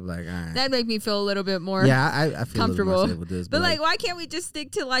 Right. I'm like, all right. That make me feel a little bit more I feel comfortable a little more safe with this. But like, why can't we just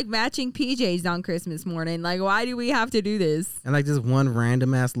stick to like matching PJs on Christmas morning? Like, why do we have to do this? And like just one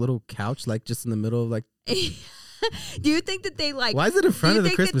random ass little couch, like just in the middle of like. Do you think that they like? Why is it in front of the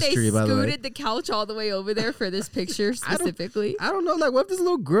Christmas tree? By the way, scooted the couch all the way over there for this picture specifically. I don't know. Like, what if this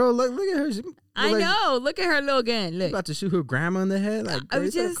little girl? Like, look at her. I know. Look at her little gun. Look, about to shoot her grandma in the head. Like,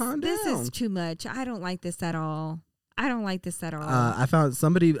 calm down. This is too much. I don't like this at all. I found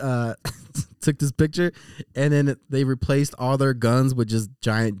somebody took this picture and then they replaced all their guns with just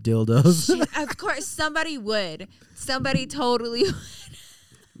giant dildos. Of course, somebody would. Somebody totally would.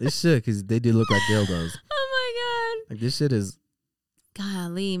 They should, because they do look like dildos. Oh my god! Like this shit is.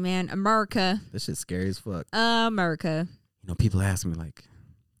 Golly, man, America. This shit's scary as fuck. America. You know, people ask me like,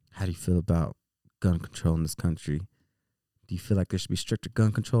 "How do you feel about gun control in this country? Do you feel like there should be stricter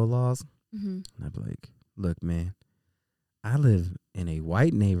gun control laws?" Mm-hmm. And I'd be like, "Look, man, I live in a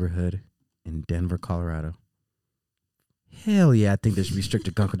white neighborhood in Denver, Colorado. Hell yeah, I think there should be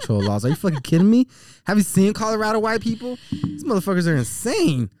stricter gun control laws. Are you fucking kidding me? Have you seen Colorado white people? These motherfuckers are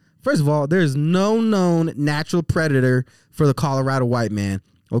insane. First of all, there's no known natural predator for the Colorado white man.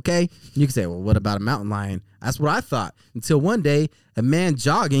 Okay? You can say, well, what about a mountain lion? That's what I thought. Until one day, a man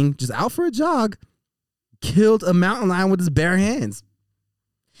jogging, just out for a jog, killed a mountain lion with his bare hands.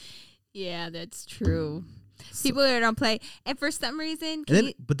 Yeah, that's true. People that don't play. And for some reason...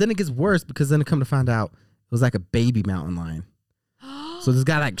 But then it gets worse because then it come to find out it was like a baby mountain lion. So this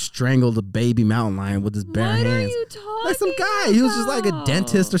guy like strangled a baby mountain lion with his bare hands. What are you talking like some guy. He was just like a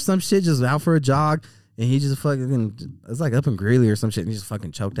dentist or some shit, just out for a jog. And he just fucking, it's like up in Greeley or some shit. And he just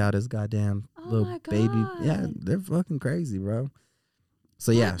fucking choked out his goddamn little baby. Yeah, they're fucking crazy, bro.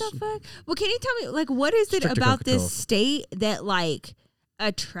 So yeah. What the fuck? Well, can you tell me, like, what is it about this state that, like,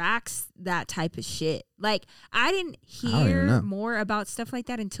 attracts that type of shit? Like, I didn't hear more about stuff like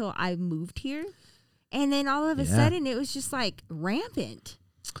that until I moved here. And then all of a sudden, it was just, like, rampant.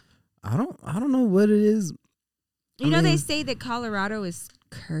 I don't know what it is. You know, they say that Colorado is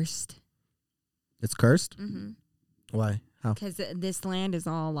cursed. It's cursed? Mm-hmm. Why? How? Because this land is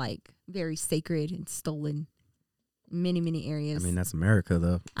all, like, very sacred and stolen in many, many areas. I mean, that's America,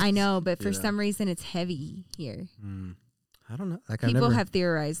 though. I know, but for some reason, it's heavy here. I don't know. Like, people have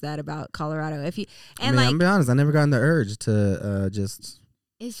theorized that about Colorado. I'm gonna be honest. I never gotten the urge to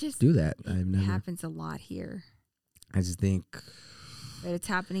it's just do that. It happens a lot here. I just think that it's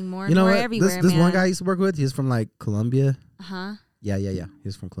happening more and more everywhere. This one guy I used to work with, he's from like Colombia. Yeah.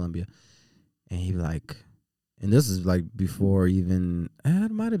 He's from Colombia, and he like, and this is like before even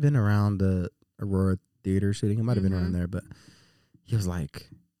it might have been around the Aurora Theater shooting. It might have been around there, but he was like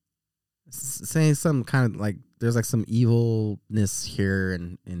saying some kind of like there's like some evilness here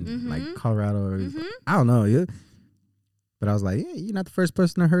in like Colorado. Or, I don't know. But I was like, yeah, you're not the first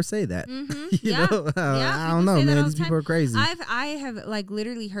person to hear say that. you know? I don't know, man. These people are crazy. I have like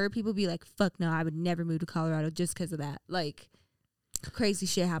literally heard people be like, fuck no, I would never move to Colorado just because of that. Like, crazy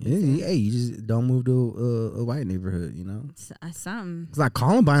shit happens. Yeah, you just don't move to a white neighborhood, you know? Something. It's like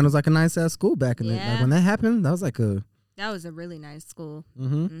Columbine was like a nice ass school back in the like when that happened, that was like that was a really nice school.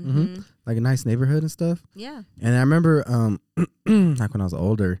 Like a nice neighborhood and stuff. Yeah. And I remember like when I was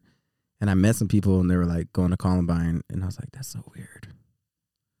older, and I met some people and they were like going to Columbine, and I was like, that's so weird.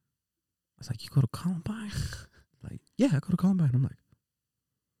 I was like, you go to Columbine? Like, yeah, I go to Columbine. I'm like,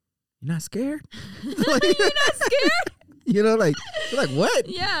 you're not scared? Like, you're not scared? You know, like, you're like, what?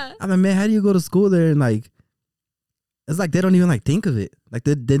 Yeah. I'm like, man, how do you go to school there? And like, it's like they don't even like think of it. Like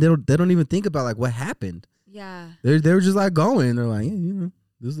they don't even think about like what happened. Yeah. They were just like going. They're like, yeah, you know,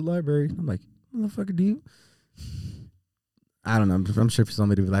 this is the library. I'm like, motherfucker, do you? I don't know. I'm sure for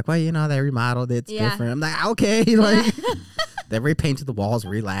somebody to be like, well, you know, they remodeled it. It's different. I'm like, okay. Like, they repainted the walls.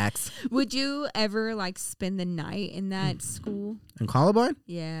 Relax. Would you ever, like, spend the night in that school? In Columbine?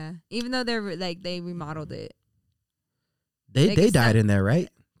 Yeah. Even though they're, like, they remodeled it. They died in there, right?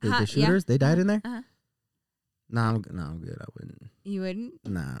 The shooters? They died in there? No, I'm good. I wouldn't. You wouldn't?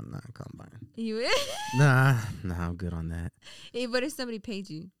 Nah, I'm not Columbine. You would? Nah, I'm good on that. Hey, what if somebody paid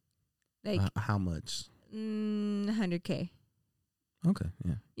you? Like how much? $100K. Okay,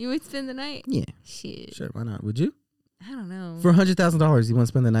 yeah. You would spend the night? Yeah. Shit. Sure, why not? Would you? I don't know. For $100,000, you want to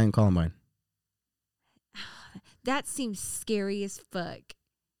spend the night in Columbine? That seems scary as fuck.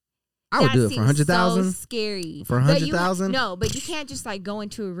 I would do it for $100,000. So scary. For $100,000? No, but you can't just like go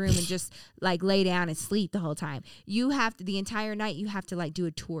into a room and just like lay down and sleep the whole time. You have to, the entire night, you have to like do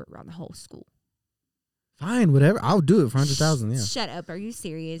a tour around the whole school. Fine, whatever. I'll do it for $100,000. Yeah. Shut up. Are you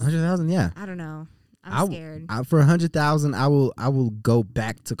serious? $100,000. Yeah. I don't know. I'm scared. For $100,000, I will go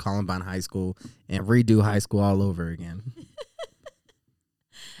back to Columbine High School and redo high school all over again.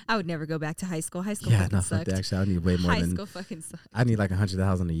 I would never go back to high school. High school fucking sucked. Actually, I need way more high school fucking sucked. I need like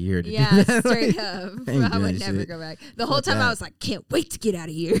 $100,000 a year to do Yeah, that. straight up. I would never go back. The whole time I was like, can't wait to get out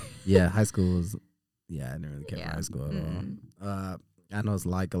of here. Yeah, high school was. Yeah, I didn't really care about high school at all. I know it's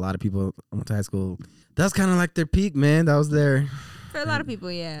like a lot of people went to high school. That's kind of like their peak, man. That was their. For a lot of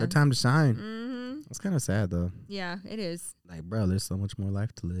people, yeah. Their time to shine. It's kind of sad, though. Yeah, it is. Like, bro, there's so much more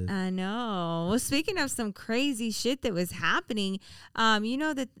life to live. I know. Well, speaking of some crazy shit that was happening, you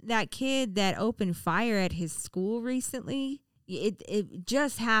know that kid that opened fire at his school recently? It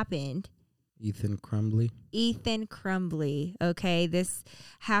just happened. Ethan Crumbley. Okay, this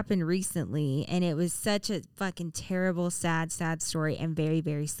happened recently, and it was such a fucking terrible, sad story, and very,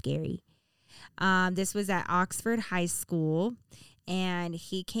 very scary. This was at Oxford High School, and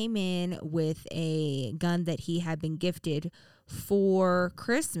he came in with a gun that he had been gifted for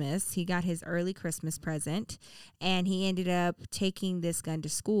Christmas. He got his early Christmas present, and he ended up taking this gun to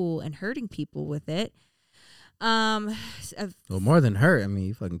school and hurting people with it. Well, more than hurt. I mean,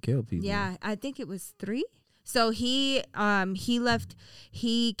 he fucking killed people. Yeah, I think it was 3. So he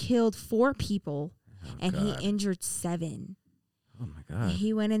killed 4 people, and God. He injured 7. Oh my God.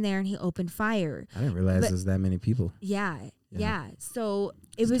 He went in there and he opened fire. I didn't realize there's that many people. Yeah. So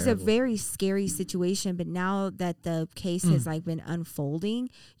it was terrible. A very scary situation. But now that the case has like been unfolding,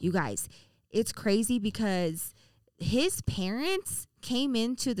 you guys, it's crazy because his parents came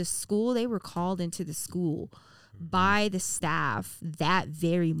into the school. They were called into the school by the staff that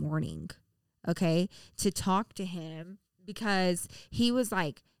very morning, okay, to talk to him because he was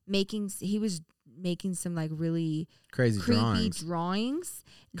like making some like really crazy creepy drawings.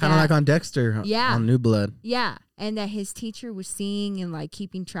 Kind of like on Dexter on New Blood. Yeah. And that his teacher was seeing and like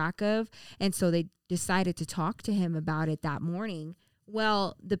keeping track of. And so they decided to talk to him about it that morning.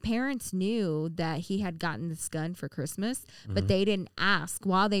 Well, the parents knew that he had gotten this gun for Christmas, but they didn't ask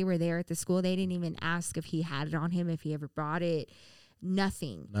while they were there at the school. They didn't even ask if he had it on him, if he ever brought it,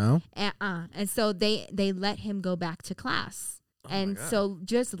 nothing. No. And so they let him go back to class. And so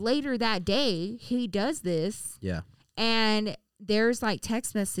just later that day, he does this. Yeah. And there's like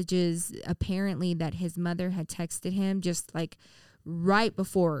text messages apparently that his mother had texted him just like right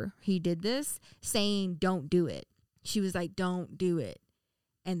before he did this saying, don't do it. She was like, don't do it.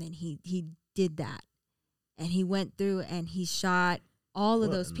 And then he did that. And he went through and he shot all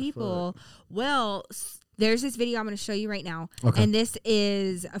of those people. Well, there's this video I'm going to show you right now. Okay. And this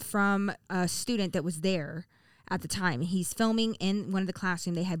is from a student that was there at the time. He's filming in one of the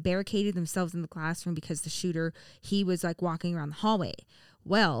classrooms. They had barricaded themselves in the classroom because the shooter, he was like walking around the hallway.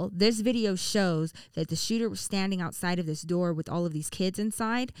 Well, this video shows that the shooter was standing outside of this door with all of these kids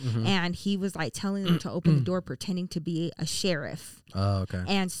inside, and he was like telling them to open the door, pretending to be a sheriff. Oh, okay.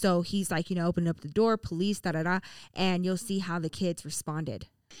 And so he's like, open up the door, police, da-da-da, and you'll see how the kids responded.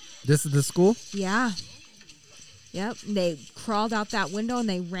 This is the school? Yeah. Yep. They crawled out that window and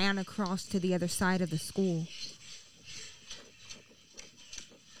they ran across to the other side of the school.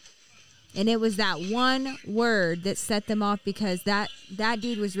 And it was that one word that set them off because that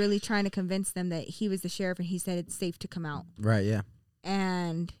dude was really trying to convince them that he was the sheriff and he said it's safe to come out. Right, yeah.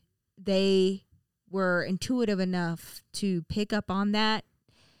 And they were intuitive enough to pick up on that.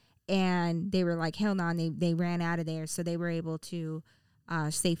 And they were like, hell no, and they ran out of there. So they were able to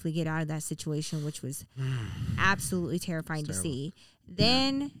safely get out of that situation, which was absolutely terrifying to see.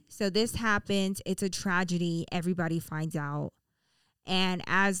 Then, so this happens. It's a tragedy. Everybody finds out. And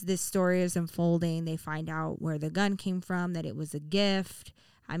as this story is unfolding, they find out where the gun came from, that it was a gift.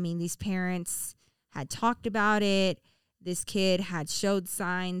 I mean, these parents had talked about it. This kid had showed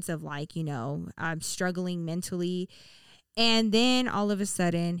signs of like, struggling mentally. And then all of a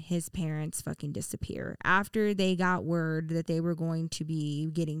sudden, his parents fucking disappear. After they got word that they were going to be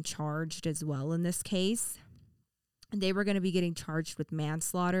getting charged as well in this case. They were going to be getting charged with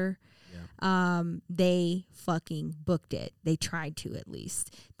manslaughter. Yeah. They fucking booked it. They tried to, at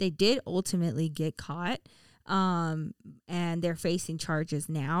least. They did ultimately get caught. And they're facing charges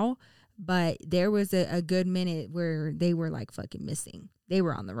now. But there was a good minute where they were like fucking missing. They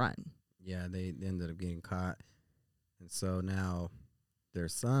were on the run. Yeah, they ended up getting caught. And so now their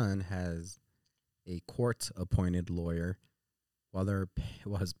son has a court-appointed lawyer while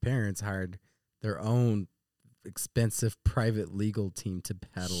his parents hired their own expensive private legal team to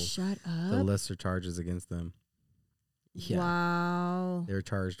battle the lesser charges against them. Yeah. Wow. They're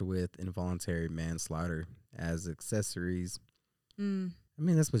charged with involuntary manslaughter as accessories. I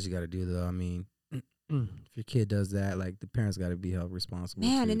mean, that's what you got to do, though. I mean, if your kid does that, like, the parents got to be held responsible.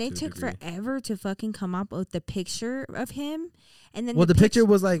 Man, and they took forever to fucking come up with the picture of him. And then the picture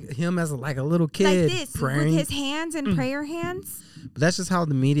was like him as a little kid, like this, praying with his hands and prayer hands. But that's just how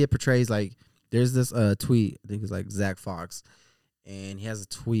the media portrays. Like, there's this tweet. I think it's like Zach Fox, and he has a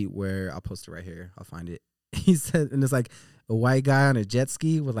tweet where I'll post it right here. I'll find it. He said, and it's like a white guy on a jet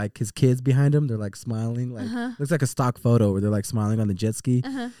ski with like his kids behind him. They're like smiling, like looks like a stock photo where they're like smiling on the jet ski,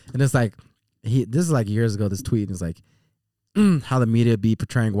 and it's like this is like years ago. This tweet, and it's like how the media be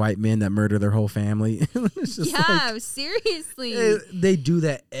portraying white men that murder their whole family. It's just seriously, they do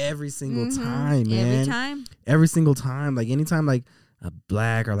that every single time, man. Every single time, like anytime, like a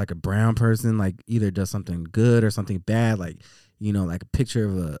black or like a brown person like either does something good or something bad, like like a picture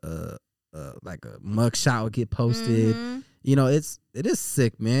of a like a mug shot would get posted. It is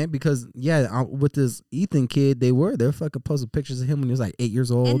sick, man, because with this Ethan kid, they're fucking posting pictures of him when he was like 8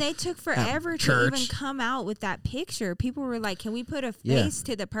 years old, and they took forever to even come out with that picture. People were like, can we put a face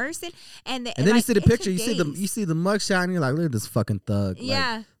to the person? And then you see the picture, you see the mug shot, and you're like, look at this fucking thug.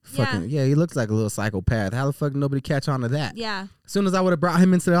 He looks like a little psychopath. How the fuck did nobody catch on to that? Yeah. As soon as I would have brought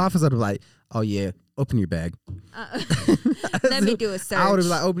him into the office, I'd be like, oh yeah, open your bag. Let me do a search. I would have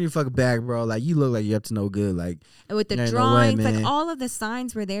like, open your fucking bag, bro. Like you look like you're up to no good. Like and with the drawings, no way, like all of the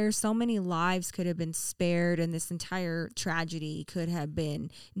signs were there. So many lives could have been spared, and this entire tragedy could have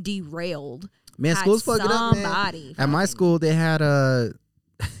been derailed. Man, schools fuck it up, man. At my school, they had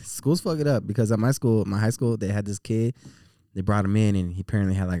schools fuck it up because at my school, my high school, they had this kid. They brought him in, and he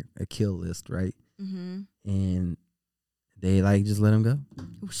apparently had like a kill list, right? Mm-hmm. And they like just let him go.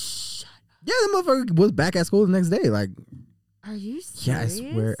 Oh, shut up. Yeah, the motherfucker was back at school the next day. Like, are you serious?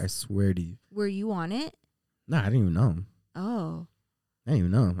 Yeah, I swear to you. Were you on it? No, I didn't even know him. Oh. I didn't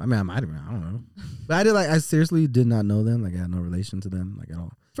even know him. I mean, I might have been. I don't know. But I seriously did not know them. Like, I had no relation to them, like, at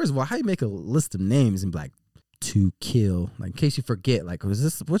all. First of all, how you make a list of names and be like, to kill? Like, in case you forget, like,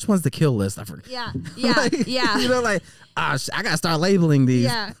 which one's the kill list? I forget. Yeah, like, yeah. You know, like, I got to start labeling these.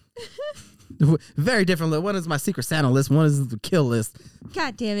 Yeah. Very different. One is my Secret Santa list. One is the kill list.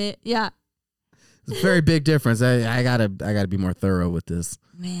 God damn it. Yeah. It's a very big difference. I gotta be more thorough with this.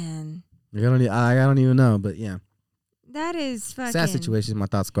 Man. I don't even know, but yeah. That is fucking sad situation. My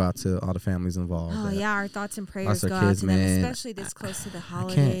thoughts go out to all the families involved. Oh yeah, our thoughts and prayers go out to them, especially this close to the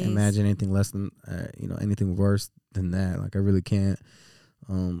holidays. I can't imagine anything less than anything worse than that. Like I really can't.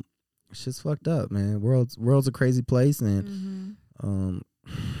 Shit's fucked up, man. World's a crazy place, and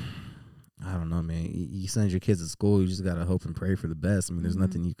I don't know, man. You send your kids to school, you just gotta hope and pray for the best. I mean, there's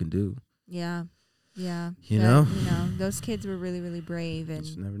nothing you can do. Yeah. Yeah. You know, those kids were really, really brave, and you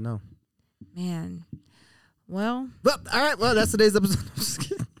just never know. Man. Well, all right. Well, that's today's episode. I'm just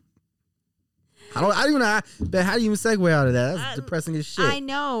kidding. I don't even know. But how do you even segue out of that? That's depressing as shit. I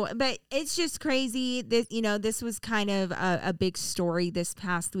know, but it's just crazy. This was kind of a big story this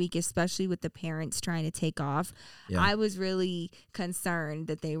past week, especially with the parents trying to take off. Yeah. I was really concerned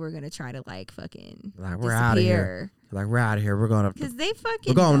that they were going to try to fucking we're out of here. We're out of here. We're going up because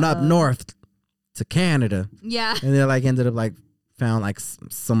we're going up north to Canada. Yeah, and they ended up found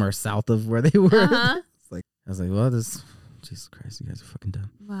somewhere south of where they were. Uh-huh. I was like, well, Jesus Christ, you guys are fucking dumb.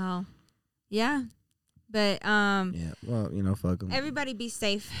 Wow. Yeah. But yeah, well, fuck them. Everybody be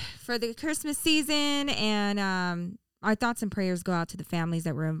safe for the Christmas season, and our thoughts and prayers go out to the families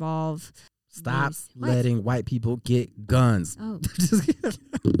that were involved. Stop letting white people get guns. Oh.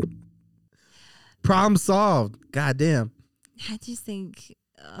 Problem solved. Goddamn. I just think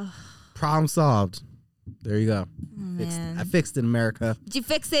problem solved. There you go. Oh, I fixed it, America. Did you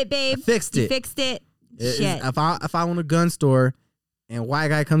fix it, babe? I fixed it. You fixed it? Shit. If I own a gun store and a white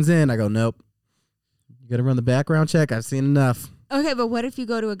guy comes in, I go, nope. You got to run the background check. I've seen enough. Okay, but what if you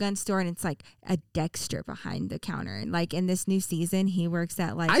go to a gun store and it's like a Dexter behind the counter? And in this new season, he works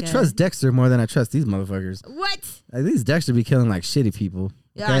at I trust Dexter more than I trust these motherfuckers. What? These Dexter be killing shitty people.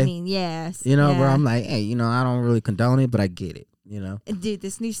 Okay? I mean, yes. Where I'm like, hey, I don't really condone it, but I get it. Dude,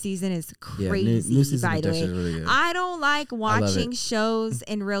 this new season is crazy. Yeah, new season by the way. Really good. I don't like watching shows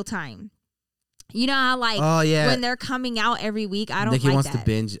in real time. You know how when they're coming out every week, I don't Nikki like wants that. to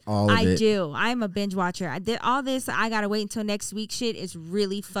binge all of it. I do. I'm a binge watcher. I did all this. I gotta wait until next week. Shit is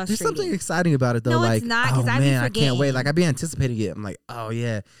really frustrating. There's something exciting about it though. No, it's not. Oh man, I can't wait. I be anticipating it. I'm like, oh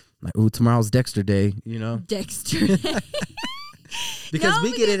yeah, ooh, tomorrow's Dexter Day. Dexter Day. Because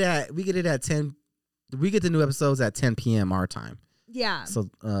we get it at 10. We get the new episodes at 10 p.m. our time. Yeah. So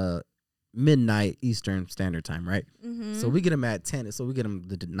midnight Eastern Standard Time, right? Mm-hmm. So we get them at 10. So we get them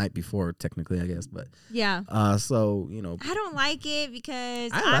the night before, technically, I guess. But yeah. So I don't like it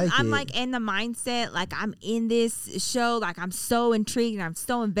because I'm in the mindset I'm in this show, I'm so intrigued and I'm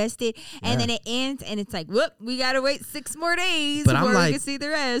so invested, and then it ends and it's whoop, we gotta wait 6 more days before we can see the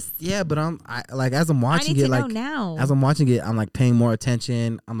rest. Yeah, but as I'm watching it, now. As I'm watching it, I'm paying more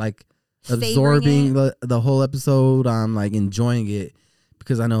attention. I'm absorbing the whole episode. I'm enjoying it.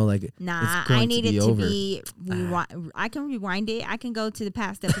 Because I know, I need it to be. I can rewind it. I can go to the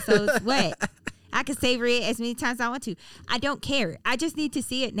past episodes. What? I can savor it as many times as I want to. I don't care. I just need to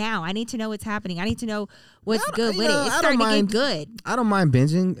see it now. I need to know what's happening. I need to know what's good with it. It's starting to get good. I don't mind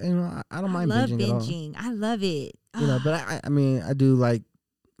binging. I don't mind binging at all. I love it. But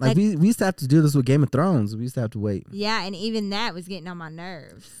I do we used to have to do this with Game of Thrones. We used to have to wait. Yeah, and even that was getting on my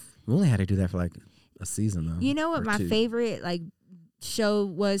nerves. We only had to do that for a season though. You know what my favorite show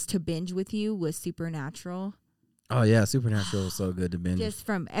was to binge with you was Supernatural. Oh yeah, Supernatural was so good to binge. Just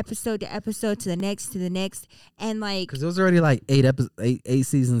from episode to episode to the next, and because it was already 8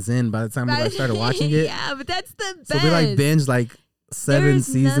 seasons in by the time we started watching it. Yeah, but that's the best. So we binge 7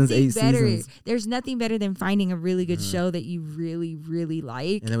 seasons, 8 seasons. There's nothing better than finding a really good show that you really, really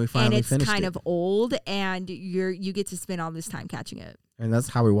like, and then we finally finished it. And it's kind of old, and you get to spend all this time catching it. And that's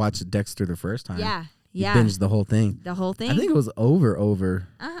how we watched Dexter the first time. Yeah. You binged the whole thing. The whole thing. I think it was over.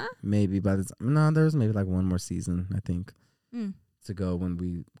 Maybe by the time. No, there was maybe like one more season, I think, to go when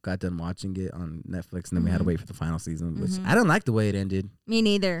we got done watching it on Netflix, and then we had to wait for the final season, which I don't like the way it ended. Me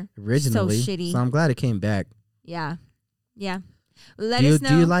neither. Originally. So shitty. So I'm glad it came back. Yeah. Let us know.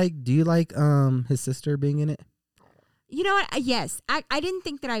 Do you like his sister being in it? You know what? Yes. I didn't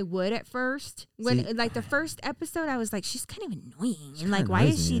think that I would at first. When like the first episode, I was like, she's kind of annoying. And like, why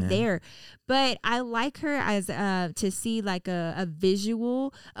is she there? But I like her as to see like a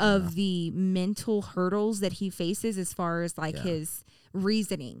visual of the mental hurdles that he faces as far as like his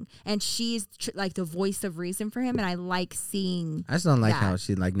reasoning. And she's like the voice of reason for him. And I like seeing I just don't like how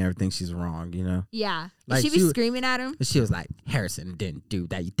she like never thinks she's wrong, you know? Yeah. Like she be screaming at him. She was like, Harrison didn't do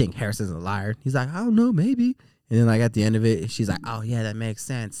that. You think Harrison's a liar? He's like, I don't know, maybe. And then like at the end of it, she's like, oh yeah, that makes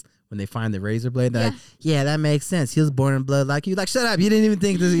sense. When they find the razor blade, they're like, yeah, that makes sense. He was born in blood like you. Like, shut up. You didn't even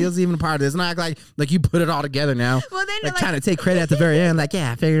think this, he was even a part of this. Not like you put it all together now. Well, then like trying to take credit at the very end. Like,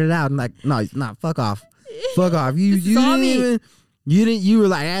 yeah, I figured it out. And like, no, fuck off. Fuck off. You didn't even, you were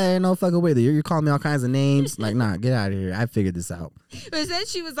like, ain't no fucking way. You're calling me all kinds of names. Like, nah, get out of here. I figured this out. But then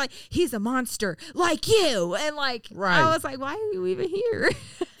she was like, he's a monster like you. And like, I was like, why are you even here?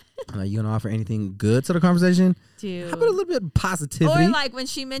 You gonna offer anything good to the conversation? Dude. How about a little bit of positivity? Or like when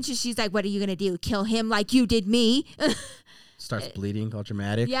she mentioned, she's like, what are you gonna do? Kill him like you did me? Starts bleeding, all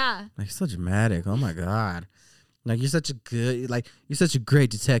dramatic. Yeah. Like, so dramatic. Oh my God. Like, you're such a great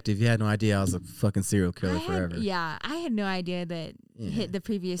detective. You had no idea I was a fucking serial killer forever. Yeah. I had no idea that the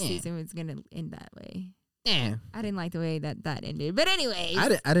previous season was gonna end that way. Yeah. I didn't like the way that ended. But anyways.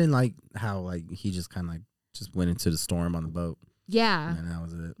 I didn't like how like he just kind of like just went into the storm on the boat. Yeah. And that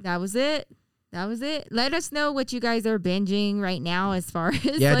was it. That was it. Let us know what you guys are binging right now as far as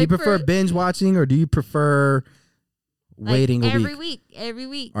do you prefer binge watching or do you prefer waiting every week? Every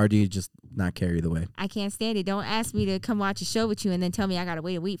week. Or do you just not care either way? I can't stand it. Don't ask me to come watch a show with you and then tell me I gotta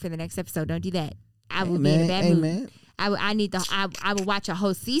wait a week for the next episode. Don't do that. I will be in a bad mood. I will watch a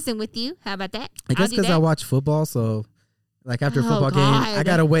whole season with you. How about that? I guess because I watch football, so like after a football game, I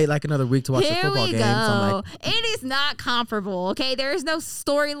gotta wait like another week to watch the football game. So I'm like, it is not comparable. Okay, there is no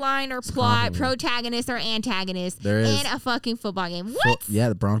storyline or plot, protagonist or antagonist in a fucking football game. What? Yeah,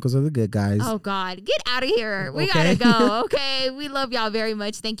 the Broncos are the good guys. Oh God, get out of here. We gotta go. Okay, we love y'all very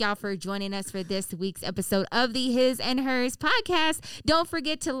much. Thank y'all for joining us for this week's episode of the His and Hers podcast. Don't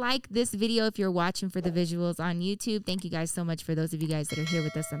forget to like this video if you're watching for the visuals on YouTube. Thank you guys so much for those of you guys that are here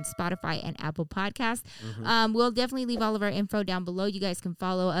with us on Spotify and Apple Podcasts. We'll definitely leave all of our info down below. You guys can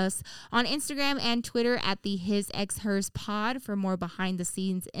follow us on Instagram and Twitter at the His X Hers Pod for more behind the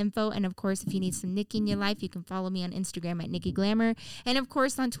scenes info. And of course, if you need some Nikki in your life, you can follow me on Instagram at Nikki Glamour, and of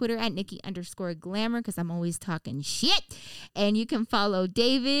course on Twitter at Nikki_Glamour because I'm always talking shit. And you can follow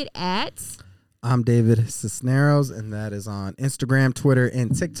David at I'm David Cisneros, and that is on Instagram, Twitter,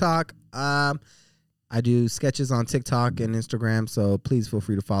 and TikTok. I do sketches on TikTok and Instagram, so please feel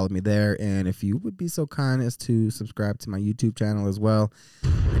free to follow me there. And if you would be so kind as to subscribe to my YouTube channel as well,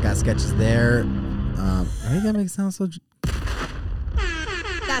 I got sketches there. I think that makes it sound so.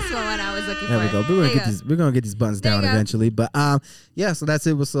 That's the one I was looking for. There we go. We're gonna get these buttons down eventually. But so that's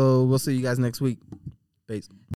it. So we'll see you guys next week. Peace.